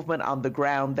 because the movement on the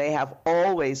ground, they have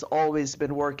always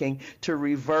been working to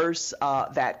reverse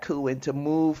that coup and to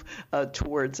move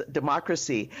towards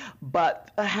democracy.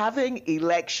 But having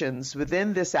elections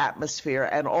within this atmosphere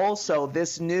and also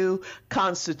this new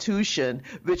constitution,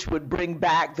 which would bring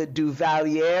back the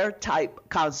Duvalier type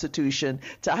constitution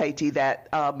to Haiti that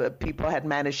people had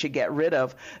managed to get rid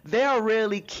of, they are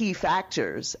really key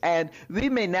factors. And we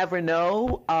may never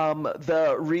know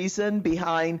the reason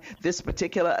behind this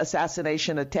particular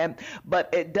assassination attempt,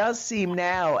 but it does seem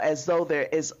now as though there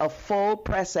is a full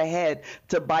press ahead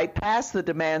to bypass the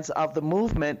demands of the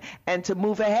movement and to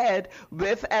move ahead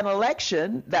with an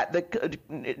election that the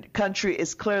country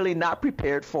is clearly not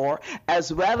prepared for,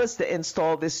 as well as to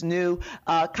install this new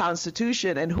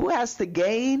constitution. And who has to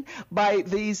gain by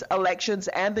these elections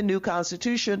and the new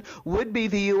constitution would be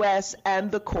the U.S.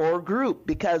 and the core group,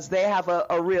 because they have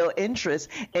a real interest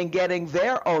in getting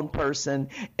their own person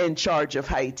in charge of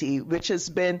Haiti, which has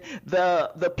been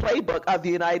the playbook of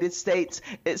the United States,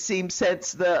 it seems,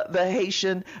 since the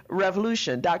Haitian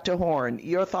Revolution. Dr. Horne,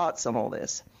 your thoughts on all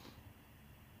this?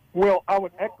 Well, I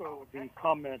would echo the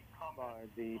comment by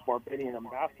the Barbadian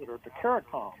ambassador to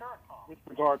CARICOM with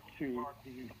regard to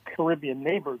the Caribbean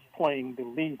neighbors playing the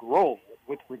lead role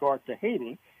with regard to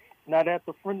Haiti. And I'd add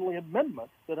the friendly amendment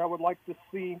that I would like to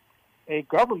see a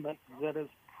government that has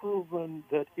proven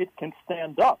that it can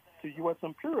stand up to U.S.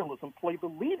 imperialism play the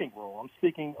leading role. I'm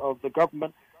speaking of the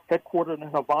government headquartered in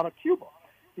Havana, Cuba.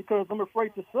 Because I'm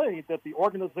afraid to say that the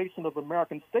Organization of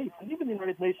American States and even the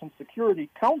United Nations Security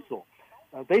Council,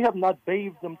 they have not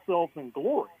bathed themselves in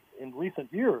glory in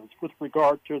recent years with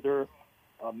regard to their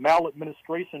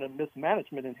maladministration and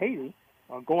mismanagement in Haiti,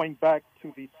 going back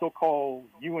to the so-called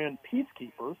UN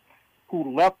peacekeepers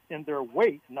who left in their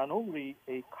wake not only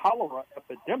a cholera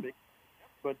epidemic,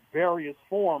 but various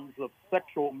forms of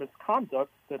sexual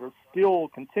misconduct that are still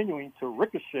continuing to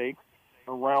ricochet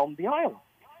around the island.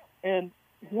 And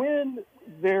when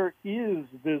there is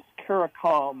this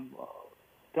CARICOM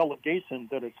delegation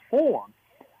that is formed,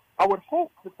 I would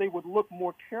hope that they would look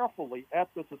more carefully at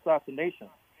this assassination,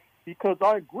 because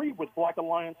I agree with Black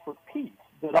Alliance for Peace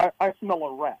that I smell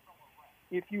a rat.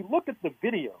 If you look at the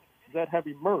videos that have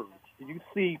emerged, you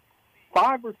see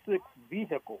 5 or 6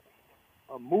 vehicles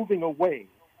moving away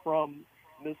from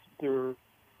the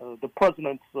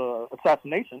president's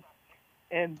assassination,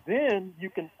 and then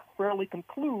you can fairly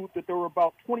conclude that there were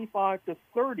about 25 to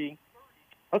 30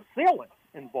 assailants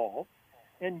involved,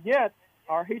 and yet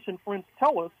our Haitian friends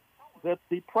tell us that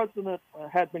the president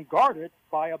had been guarded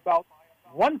by about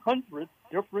 100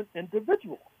 different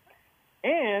individuals.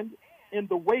 And in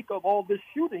the wake of all this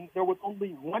shooting, there was only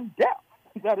one death,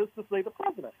 that is to say the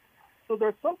president. So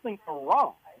there's something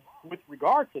awry with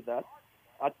regard to that.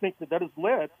 I think that has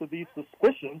led to these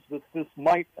suspicions that this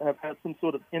might have had some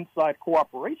sort of inside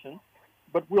cooperation,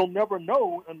 but we'll never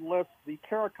know unless the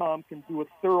CARICOM can do a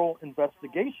thorough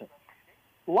investigation.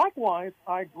 likewise,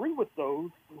 I agree with those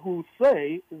who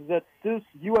say that this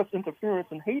U.S. interference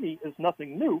in Haiti is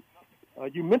nothing new.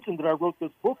 You mentioned that I wrote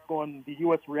this book on the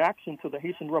U.S. reaction to the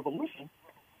Haitian Revolution.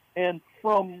 And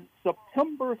from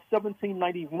September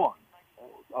 1791,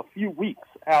 a few weeks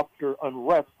after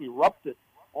unrest erupted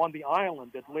on the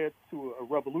island that led to a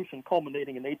revolution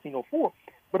culminating in 1804,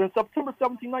 but in September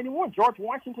 1791, George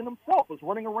Washington himself was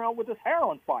running around with his hair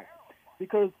on fire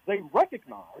because they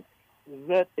recognized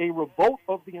that a revolt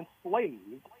of the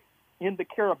enslaved in the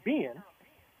Caribbean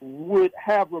would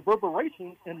have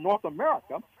reverberations in North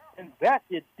America, and that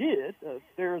it did.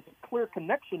 There's a clear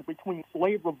connection between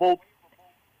slave revolts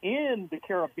in the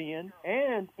Caribbean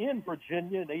and in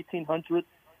Virginia in 1800,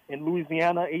 in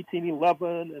Louisiana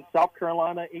 1811, in South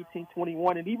Carolina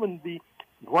 1821, and even the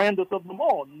grandest of them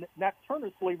all, Nat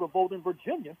Turner's slave revolt in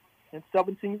Virginia in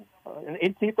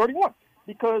 1831,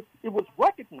 because it was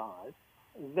recognized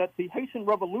that the Haitian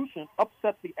Revolution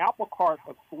upset the apple cart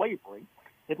of slavery.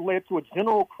 It led to a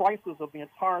general crisis of the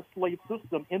entire slave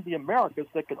system in the Americas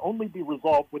that could only be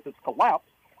resolved with its collapse,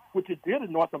 which it did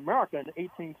in North America in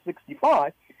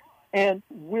 1865. And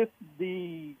with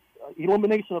the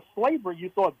elimination of slavery, you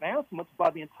saw advancements by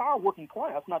the entire working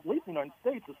class, not least in the United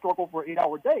States, to struggle for an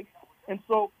 8-hour day. And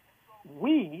so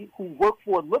we who work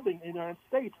for a living in the United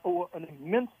States owe an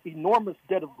immense, enormous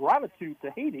debt of gratitude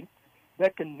to Haiti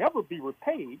that can never be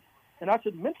repaid. And I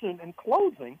should mention in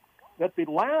closing that the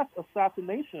last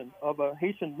assassination of a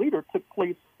Haitian leader took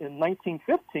place in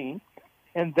 1915,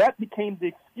 and that became the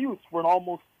excuse for an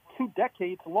almost 2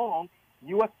 decades long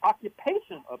U.S.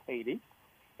 occupation of Haiti,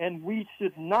 and we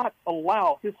should not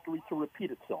allow history to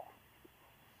repeat itself.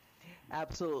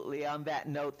 Absolutely. On that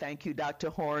note, thank you, Dr.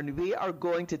 Horne. We are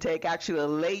going to take actually a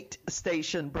late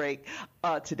station break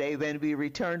today. When we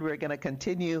return, we're going to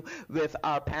continue with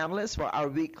our panelists for our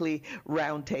weekly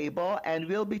roundtable, and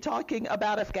we'll be talking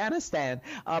about Afghanistan.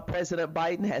 President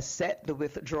Biden has set the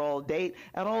withdrawal date,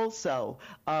 and also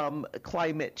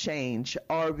climate change.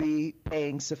 Are we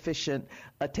paying sufficient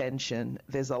attention?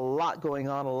 There's a lot going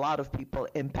on, a lot of people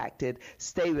impacted.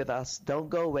 Stay with us. Don't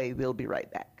go away. We'll be right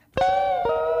back.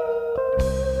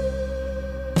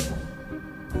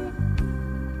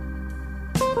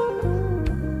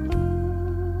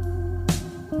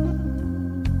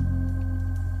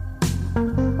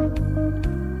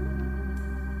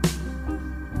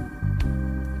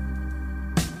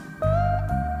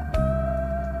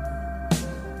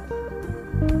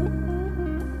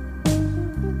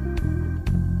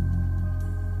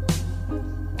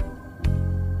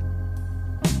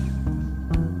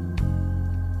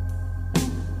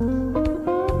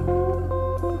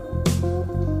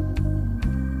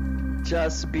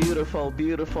 Just beautiful,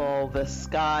 beautiful. The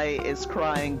Sky is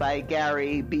Crying by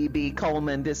Gary B.B.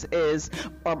 Coleman. This is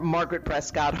Margaret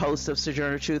Prescott, host of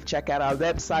Sojourner Truth. Check out our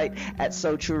website at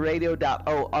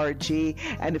SoTrueRadio.org.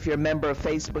 And if you're a member of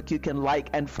Facebook, you can like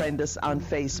and friend us on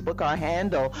Facebook. Our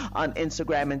handle on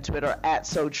Instagram and Twitter at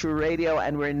SoTrueRadio.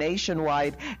 And we're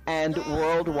nationwide and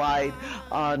worldwide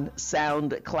on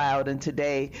SoundCloud. And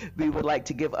today we would like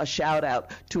to give a shout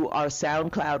out to our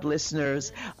SoundCloud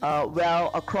listeners,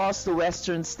 across the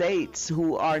Western states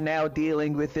who are now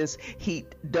dealing with this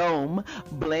heat dome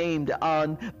blamed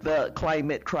on the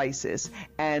climate crisis.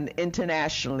 And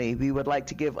internationally, we would like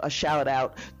to give a shout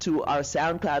out to our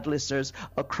SoundCloud listeners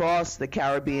across the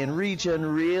Caribbean region,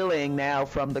 reeling now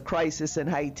from the crisis in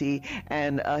Haiti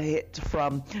and a hit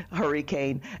from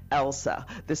Hurricane Elsa.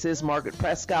 This is Margaret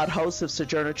Prescott, host of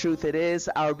Sojourner Truth. It is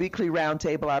our weekly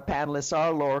roundtable. Our panelists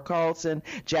are Laura Carlson,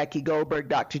 Jackie Goldberg,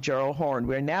 Dr. Gerald Horne.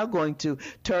 We're now going to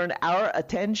turn our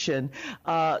attention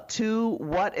to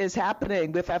what is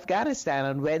happening with Afghanistan.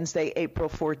 On Wednesday, April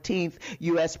 14th,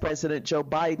 U.S. President Joe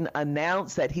Biden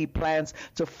announced that he plans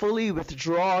to fully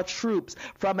withdraw troops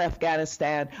from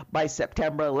Afghanistan by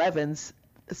September 11th,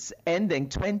 ending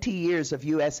 20 years of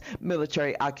U.S.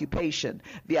 military occupation.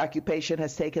 The occupation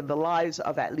has taken the lives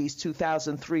of at least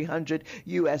 2,300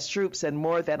 U.S. troops and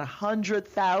more than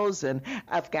 100,000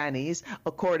 Afghanis,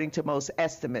 according to most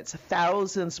estimates.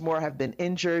 Thousands more have been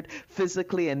injured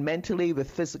physically and mentally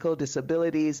with physical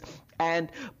disabilities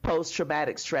and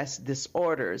post-traumatic stress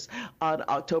disorders. On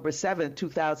October 7,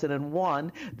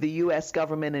 2001, the U.S.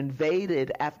 government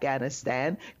invaded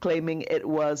Afghanistan, claiming it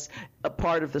was a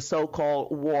part of the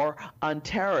so-called War on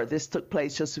Terror. This took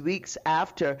place just weeks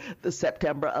after the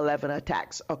September 11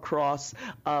 attacks across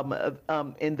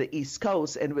in the East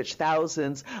Coast, in which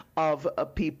thousands of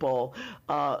people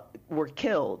were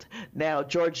killed. Now,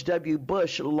 George W.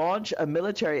 Bush launched a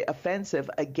military offensive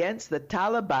against the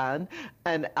Taliban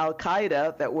and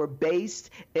Al-Qaeda that were based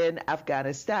in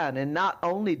Afghanistan. And not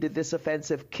only did this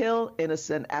offensive kill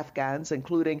innocent Afghans,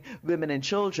 including women and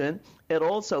children, it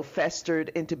also festered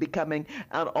into becoming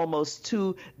an almost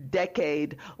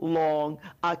 2-decade-long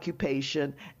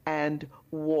occupation and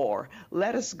war.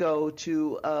 Let us go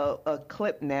to a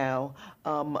clip now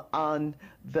on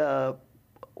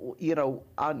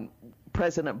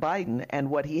President Biden and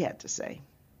what he had to say.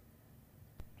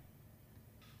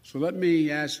 So let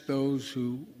me ask those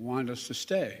who want us to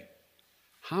stay.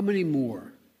 How many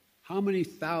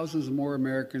thousands more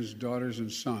Americans' daughters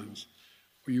and sons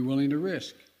are you willing to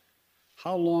risk?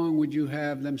 How long would you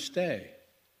have them stay?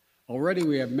 Already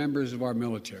we have members of our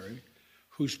military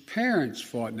whose parents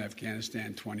fought in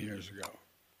Afghanistan 20 years ago.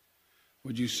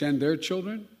 Would you send their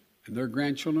children and their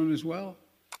grandchildren as well?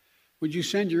 Would you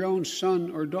send your own son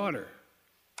or daughter?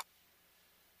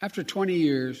 After 20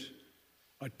 years,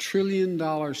 $1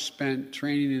 trillion spent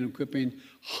training and equipping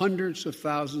hundreds of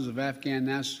thousands of Afghan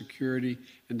national security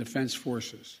and defense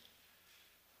forces.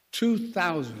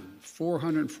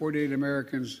 2,448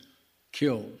 Americans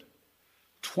killed,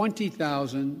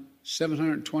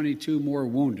 20,722 more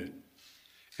wounded,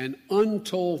 and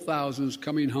untold thousands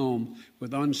coming home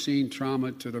with unseen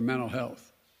trauma to their mental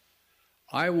health.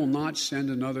 I will not send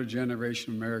another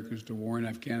generation of Americans to war in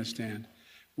Afghanistan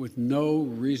with no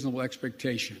reasonable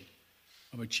expectation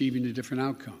of achieving a different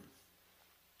outcome.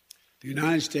 The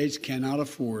United States cannot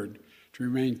afford to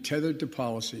remain tethered to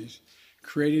policies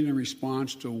created in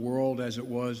response to a world as it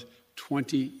was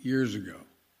 20 years ago.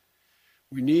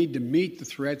 We need to meet the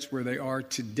threats where they are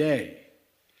today.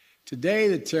 Today,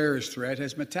 the terrorist threat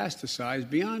has metastasized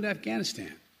beyond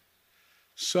Afghanistan.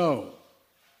 So,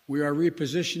 we are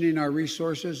repositioning our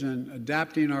resources and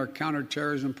adapting our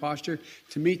counterterrorism posture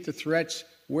to meet the threats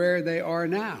where they are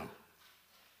now,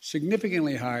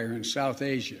 significantly higher in South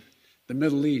Asia, the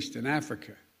Middle East, and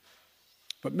Africa.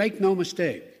 But make no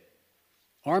mistake,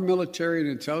 our military and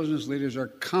intelligence leaders are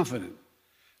confident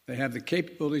they have the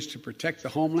capabilities to protect the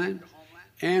homeland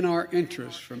and our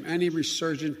interests from any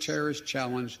resurgent terrorist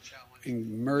challenge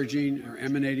emerging or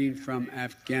emanating from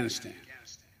Afghanistan.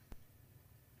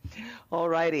 All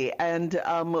righty, and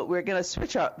we're going to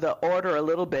switch up the order a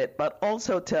little bit, but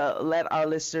also to let our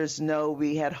listeners know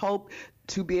we had hoped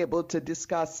to be able to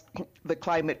discuss the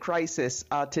climate crisis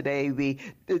today. We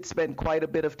did spend quite a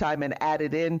bit of time and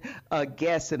added in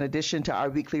guests in addition to our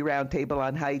weekly roundtable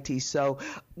on Haiti. So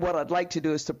what I'd like to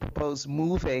do is to propose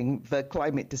moving the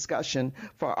climate discussion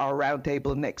for our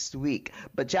roundtable next week.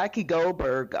 But Jackie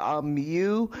Goldberg,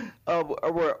 you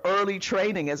were early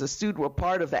training as a student, were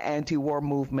part of the anti-war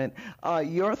movement.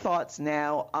 Your thoughts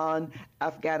now on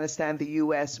Afghanistan, the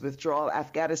U.S. withdrawal.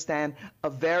 Afghanistan, a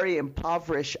very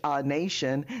impoverished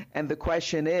nation, and the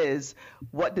question is,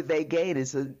 what did they gain?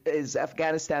 Is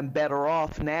Afghanistan better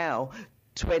off now,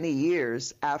 20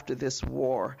 years after this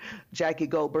war? Jackie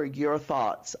Goldberg, your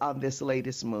thoughts on this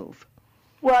latest move?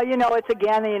 Well, it's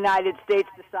again the United States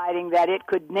deciding that it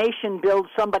could nation build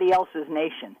somebody else's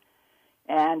nation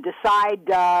and decide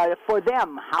for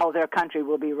them how their country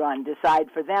will be run,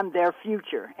 decide for them their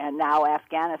future. And now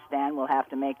Afghanistan will have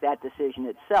to make that decision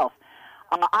itself.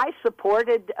 I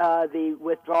supported the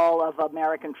withdrawal of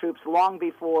American troops long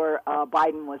before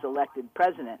Biden was elected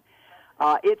president.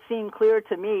 It seemed clear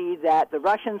to me that the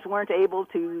Russians weren't able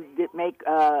to make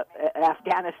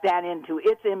Afghanistan into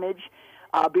its image.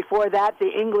 Before that, the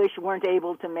English weren't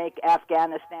able to make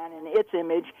Afghanistan in its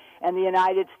image, and the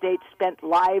United States spent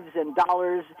lives and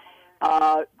dollars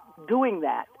doing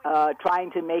that,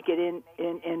 trying to make it in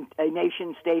a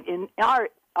nation state in our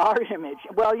image.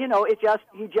 Well, you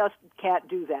just can't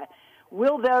do that.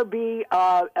 Will there be,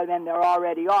 and there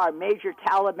already are, major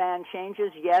Taliban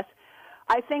changes? Yes.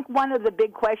 I think one of the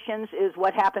big questions is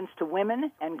what happens to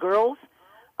women and girls.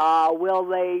 Will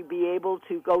they be able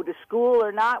to go to school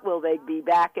or not? Will they be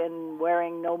back and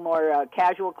wearing no more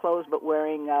casual clothes but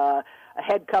wearing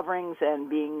head coverings and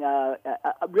being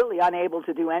really unable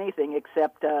to do anything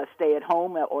except stay at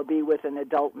home or be with an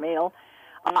adult male?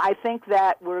 I think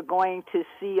that we're going to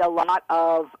see a lot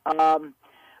of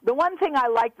the one thing I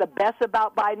like the best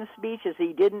about Biden's speech is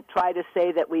he didn't try to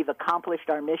say that we've accomplished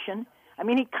our mission. I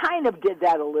mean, he kind of did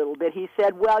that a little bit. He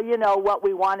said, well, what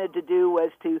we wanted to do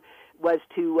was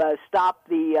to stop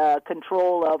the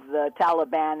control of the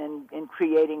Taliban in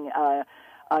creating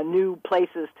new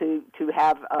places to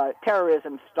have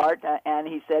terrorism start. And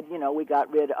he said, we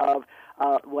got rid of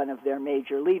one of their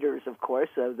major leaders, of course.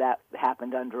 So that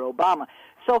happened under Obama.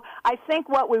 So I think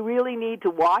what we really need to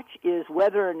watch is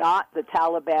whether or not the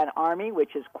Taliban army,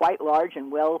 which is quite large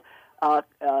and well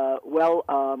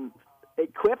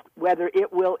equipped, whether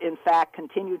it will in fact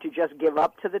continue to just give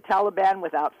up to the Taliban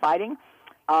without fighting.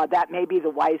 That may be the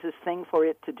wisest thing for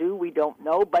it to do. We don't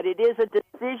know, but it is a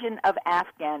decision of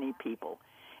Afghani people.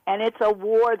 And it's a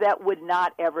war that would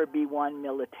not ever be won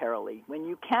militarily. When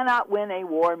you cannot win a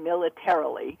war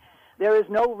militarily, there is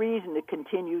no reason to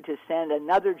continue to send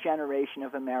another generation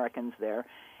of Americans there.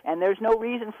 And there's no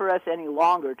reason for us any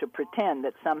longer to pretend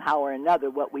that somehow or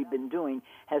another what we've been doing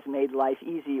has made life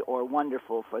easy or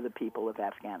wonderful for the people of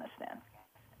Afghanistan.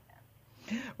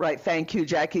 Right. Thank you,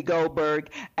 Jackie Goldberg.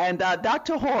 And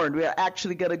Dr. Horne, we're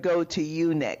actually going to go to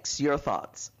you next. Your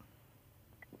thoughts?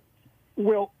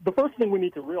 Well, the first thing we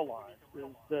need to realize is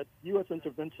that U.S.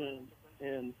 intervention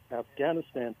in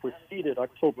Afghanistan preceded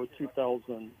October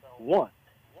 2001.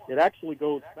 It actually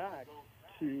goes back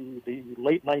to the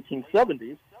late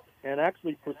 1970s and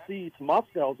actually precedes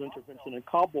Moscow's intervention in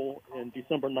Kabul in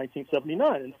December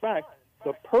 1979. In fact,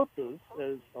 the purpose,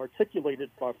 as articulated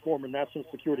by former National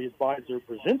Security Advisor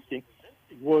Brzezinski,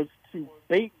 was to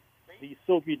bait the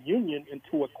Soviet Union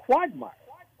into a quagmire.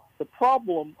 The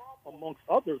problem, amongst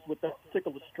others, with that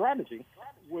particular strategy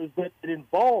was that it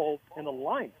involved an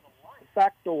alliance, de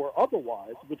facto or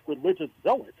otherwise, with religious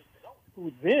zealots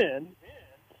who then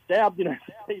stabbed the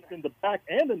United States in the back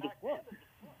and in the front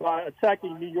by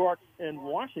attacking New York and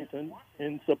Washington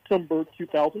in September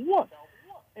 2001.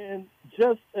 And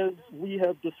just as we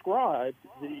have described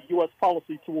the U.S.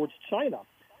 policy towards China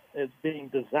as being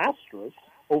disastrous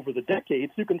over the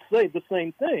decades, you can say the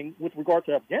same thing with regard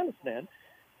to Afghanistan,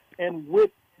 and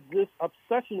with this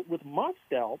obsession with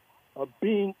Moscow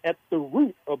being at the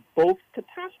root of both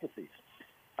catastrophes.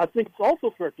 I think it's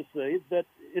also fair to say that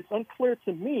it's unclear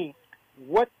to me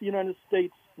what the United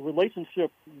States'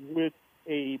 relationship with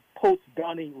a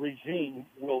post-Ghani regime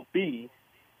will be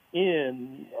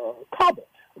in Kabul.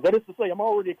 That is to say, I'm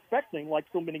already expecting, like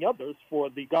so many others, for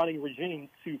the Ghani regime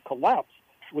to collapse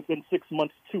within 6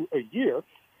 months to a year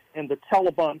and the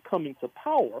Taliban coming to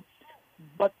power.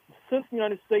 But since the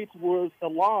United States was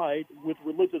allied with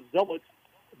religious zealots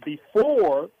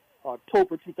before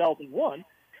October 2001,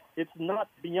 it's not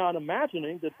beyond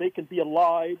imagining that they can be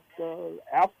allied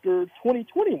after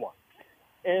 2021.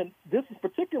 And this is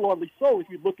particularly so if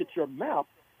you look at your map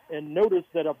and notice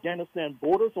that Afghanistan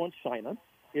borders on China,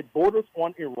 it borders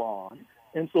on Iran,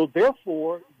 and so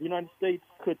therefore the United States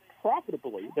could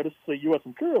profitably, that is to say U.S.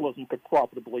 imperialism could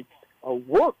profitably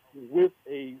work with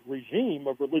a regime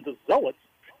of religious zealots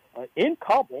in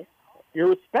Kabul,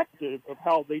 irrespective of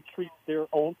how they treat their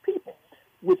own people,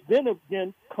 which then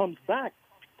again comes back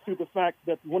to the fact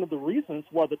that one of the reasons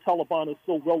why the Taliban is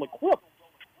so well equipped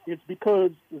is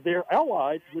because they're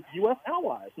allied with U.S.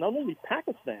 allies, not only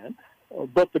Pakistan,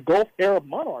 but the Gulf Arab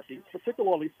monarchies,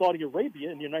 particularly Saudi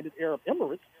Arabia and the United Arab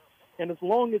Emirates. And as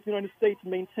long as the United States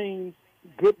maintains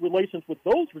good relations with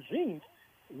those regimes,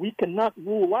 we cannot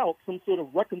rule out some sort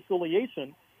of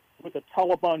reconciliation with the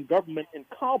Taliban government in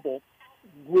Kabul,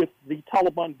 with the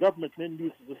Taliban government then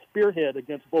used as a spearhead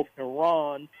against both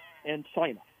Iran and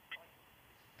China.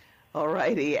 All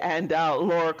righty. And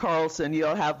Laura Carlson,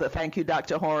 you'll have the, thank you,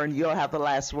 Dr. Horne, you'll have the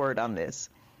last word on this.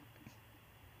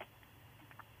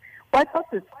 Well, I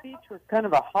thought the speech was kind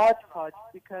of a hodgepodge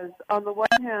because on the one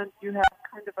hand, you have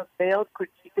kind of a veiled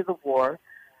critique of the war,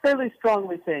 fairly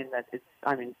strongly saying that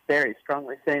very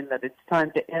strongly saying that it's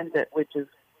time to end it, which is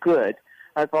good.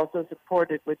 I've also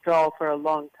supported withdrawal for a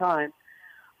long time,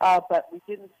 but we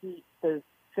didn't see the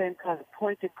same kind of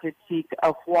pointed critique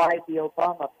of why the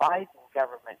Obama-Biden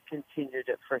government continued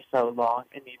it for so long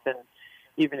and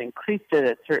even increased it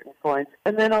at certain points.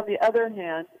 And then on the other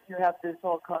hand, you have this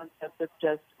whole concept of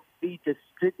just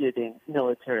redistributing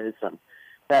militarism,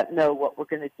 that no, what we're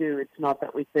going to do, it's not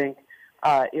that we think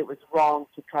it was wrong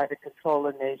to try to control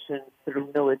a nation through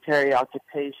military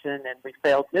occupation and we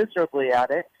failed miserably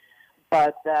at it,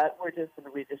 but that we're just going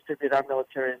to redistribute our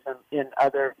militarism in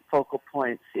other focal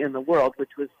points in the world,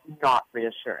 which was not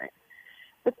reassuring.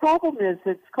 The problem is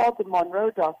it's called the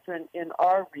Monroe Doctrine in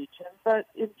our region, but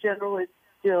in general it's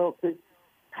still the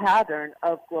pattern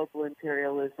of global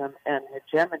imperialism and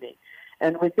hegemony.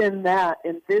 And within that,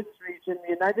 in this region,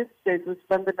 the United States was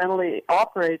fundamentally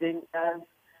operating as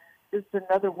just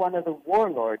another one of the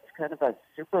warlords, kind of a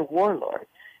super warlord.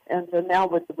 And so now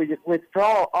with the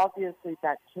withdrawal, obviously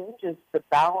that changes the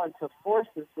balance of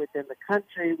forces within the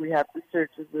country. We have the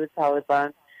surges of the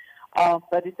Taliban.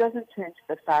 But it doesn't change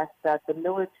the fact that the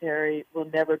military will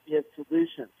never be a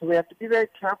solution. So we have to be very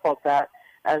careful that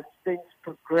as things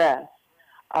progress,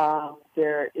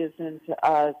 there isn't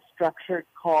a structured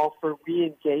call for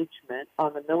re-engagement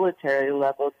on the military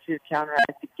level to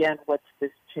counteract again what's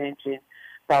this changing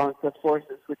balance of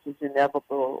forces, which is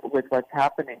inevitable with what's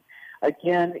happening.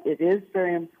 Again, it is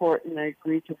very important, I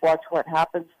agree, to watch what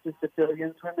happens to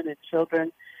civilians. Women and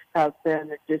children have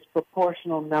been a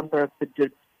disproportional number of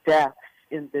the deaths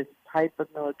in this type of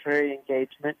military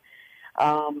engagement,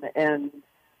 and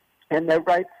their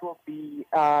rights will be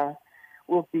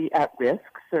at risk,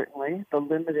 certainly, the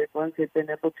limited ones they've been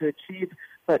able to achieve.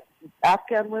 But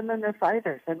Afghan women are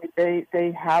fighters. I mean,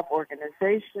 they have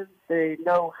organizations, they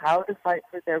know how to fight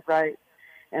for their rights,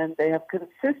 and they have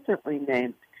consistently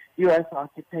named U.S.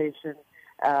 occupation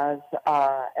as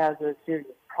a serious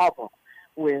problem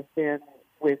within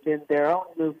their own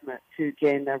movement to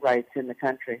gain their rights in the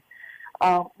country.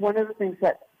 One of the things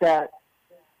that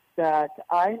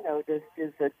I noticed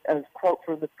is a quote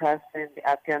from the press saying the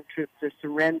Afghan troops are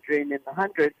surrendering in the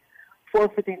hundreds,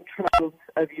 forfeiting troves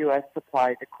of U.S.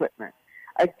 supplied equipment.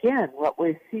 Again, what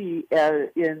we see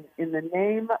in the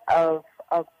name of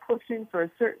pushing for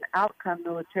a certain outcome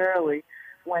militarily,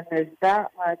 when there's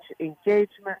that much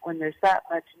engagement, when there's that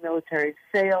much military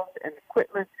sales and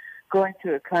equipment going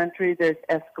to a country, there's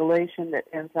escalation that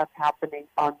ends up happening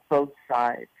on both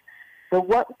sides. So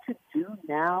what to do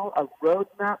now, a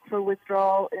roadmap for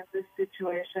withdrawal in this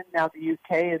situation. Now the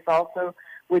UK is also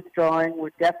withdrawing.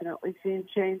 We're definitely seeing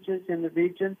changes in the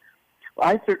region. Well,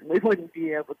 I certainly wouldn't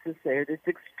be able to say it. It's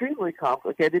extremely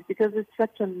complicated because it's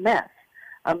such a mess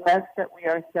that we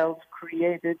ourselves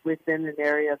created within an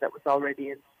area that was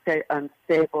already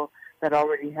unstable, that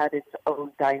already had its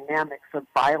own dynamics of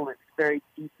violence very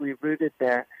deeply rooted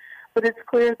there. But it's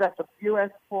clear that the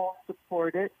U.S. polls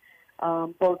support it,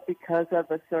 both because of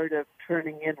a sort of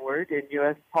turning inward in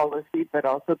U.S. policy, but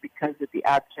also because of the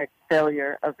abject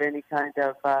failure of any kind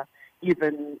of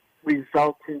even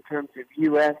results in terms of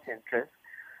U.S. interests,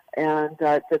 and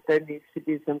that there needs to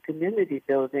be some community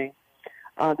building.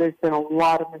 There's been a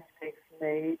lot of mistakes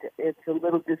made. It's a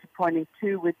little disappointing,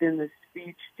 too, within the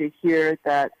speech to hear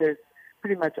that there's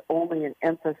pretty much only an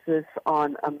emphasis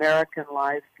on American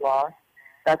lives lost.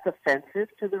 That's offensive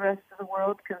to the rest of the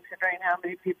world, considering how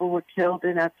many people were killed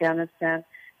in Afghanistan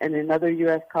and in other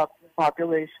U.S.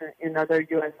 population, in other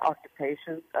U.S.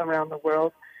 occupations around the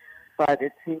world. But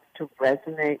it seems to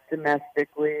resonate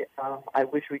domestically. I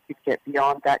wish we could get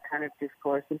beyond that kind of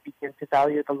discourse and begin to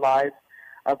value the lives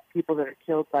of people that are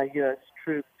killed by U.S.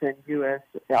 troops and U.S.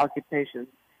 occupations,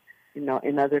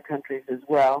 in other countries as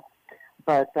well.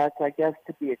 But that's, I guess,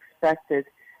 to be expected.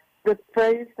 The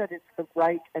phrase that it's the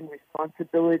right and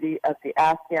responsibility of the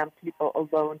Afghan people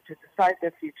alone to decide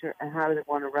their future and how they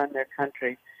want to run their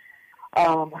country,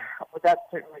 that's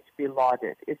certainly to be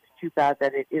lauded. It's too bad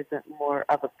that it isn't more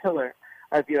of a pillar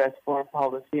of U.S. foreign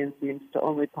policy and seems to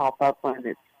only pop up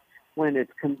when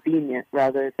it's convenient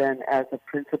rather than as a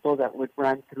principle that would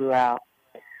run throughout.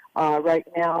 Right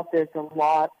now, there's a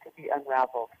lot to be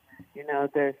unraveled.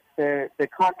 The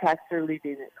contractors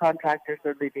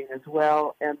are leaving as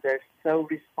well, and they're so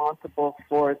responsible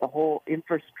for the whole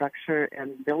infrastructure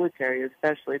and military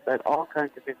especially, but all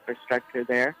kinds of infrastructure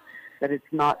there, that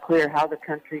it's not clear how the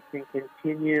country can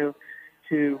continue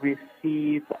to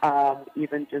receive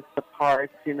even just the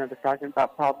parts. They're talking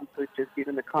about problems with just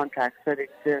even the contracts that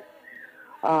exist.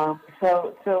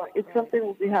 So it's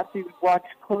something we have to watch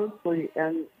closely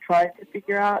and try to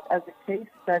figure out as a case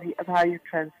study of how you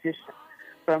transition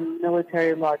from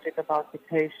military logic of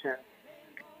occupation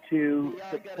to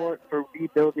support for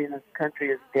rebuilding this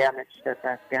country as damaged as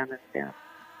Afghanistan.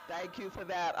 Thank you for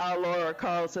that, Laura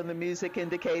Carlson. The music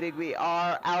indicated we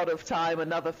are out of time.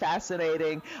 Another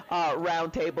fascinating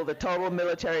roundtable. The total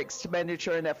military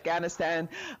expenditure in Afghanistan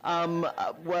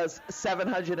was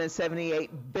 $778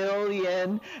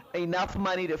 billion, enough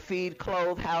money to feed,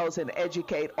 clothe, house, and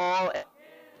educate all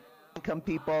income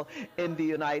people in the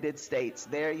United States.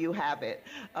 There you have it.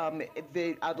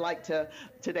 I'd like to,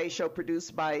 today's show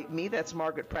produced by me, that's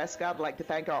Margaret Prescott. I'd like to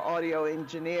thank our audio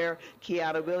engineer,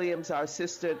 Kiana Williams, our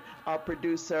assistant, our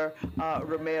producer,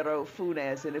 Romero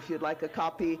Funes. And if you'd like a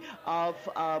copy of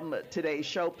today's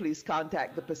show, please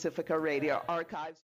contact the Pacifica Radio Archives.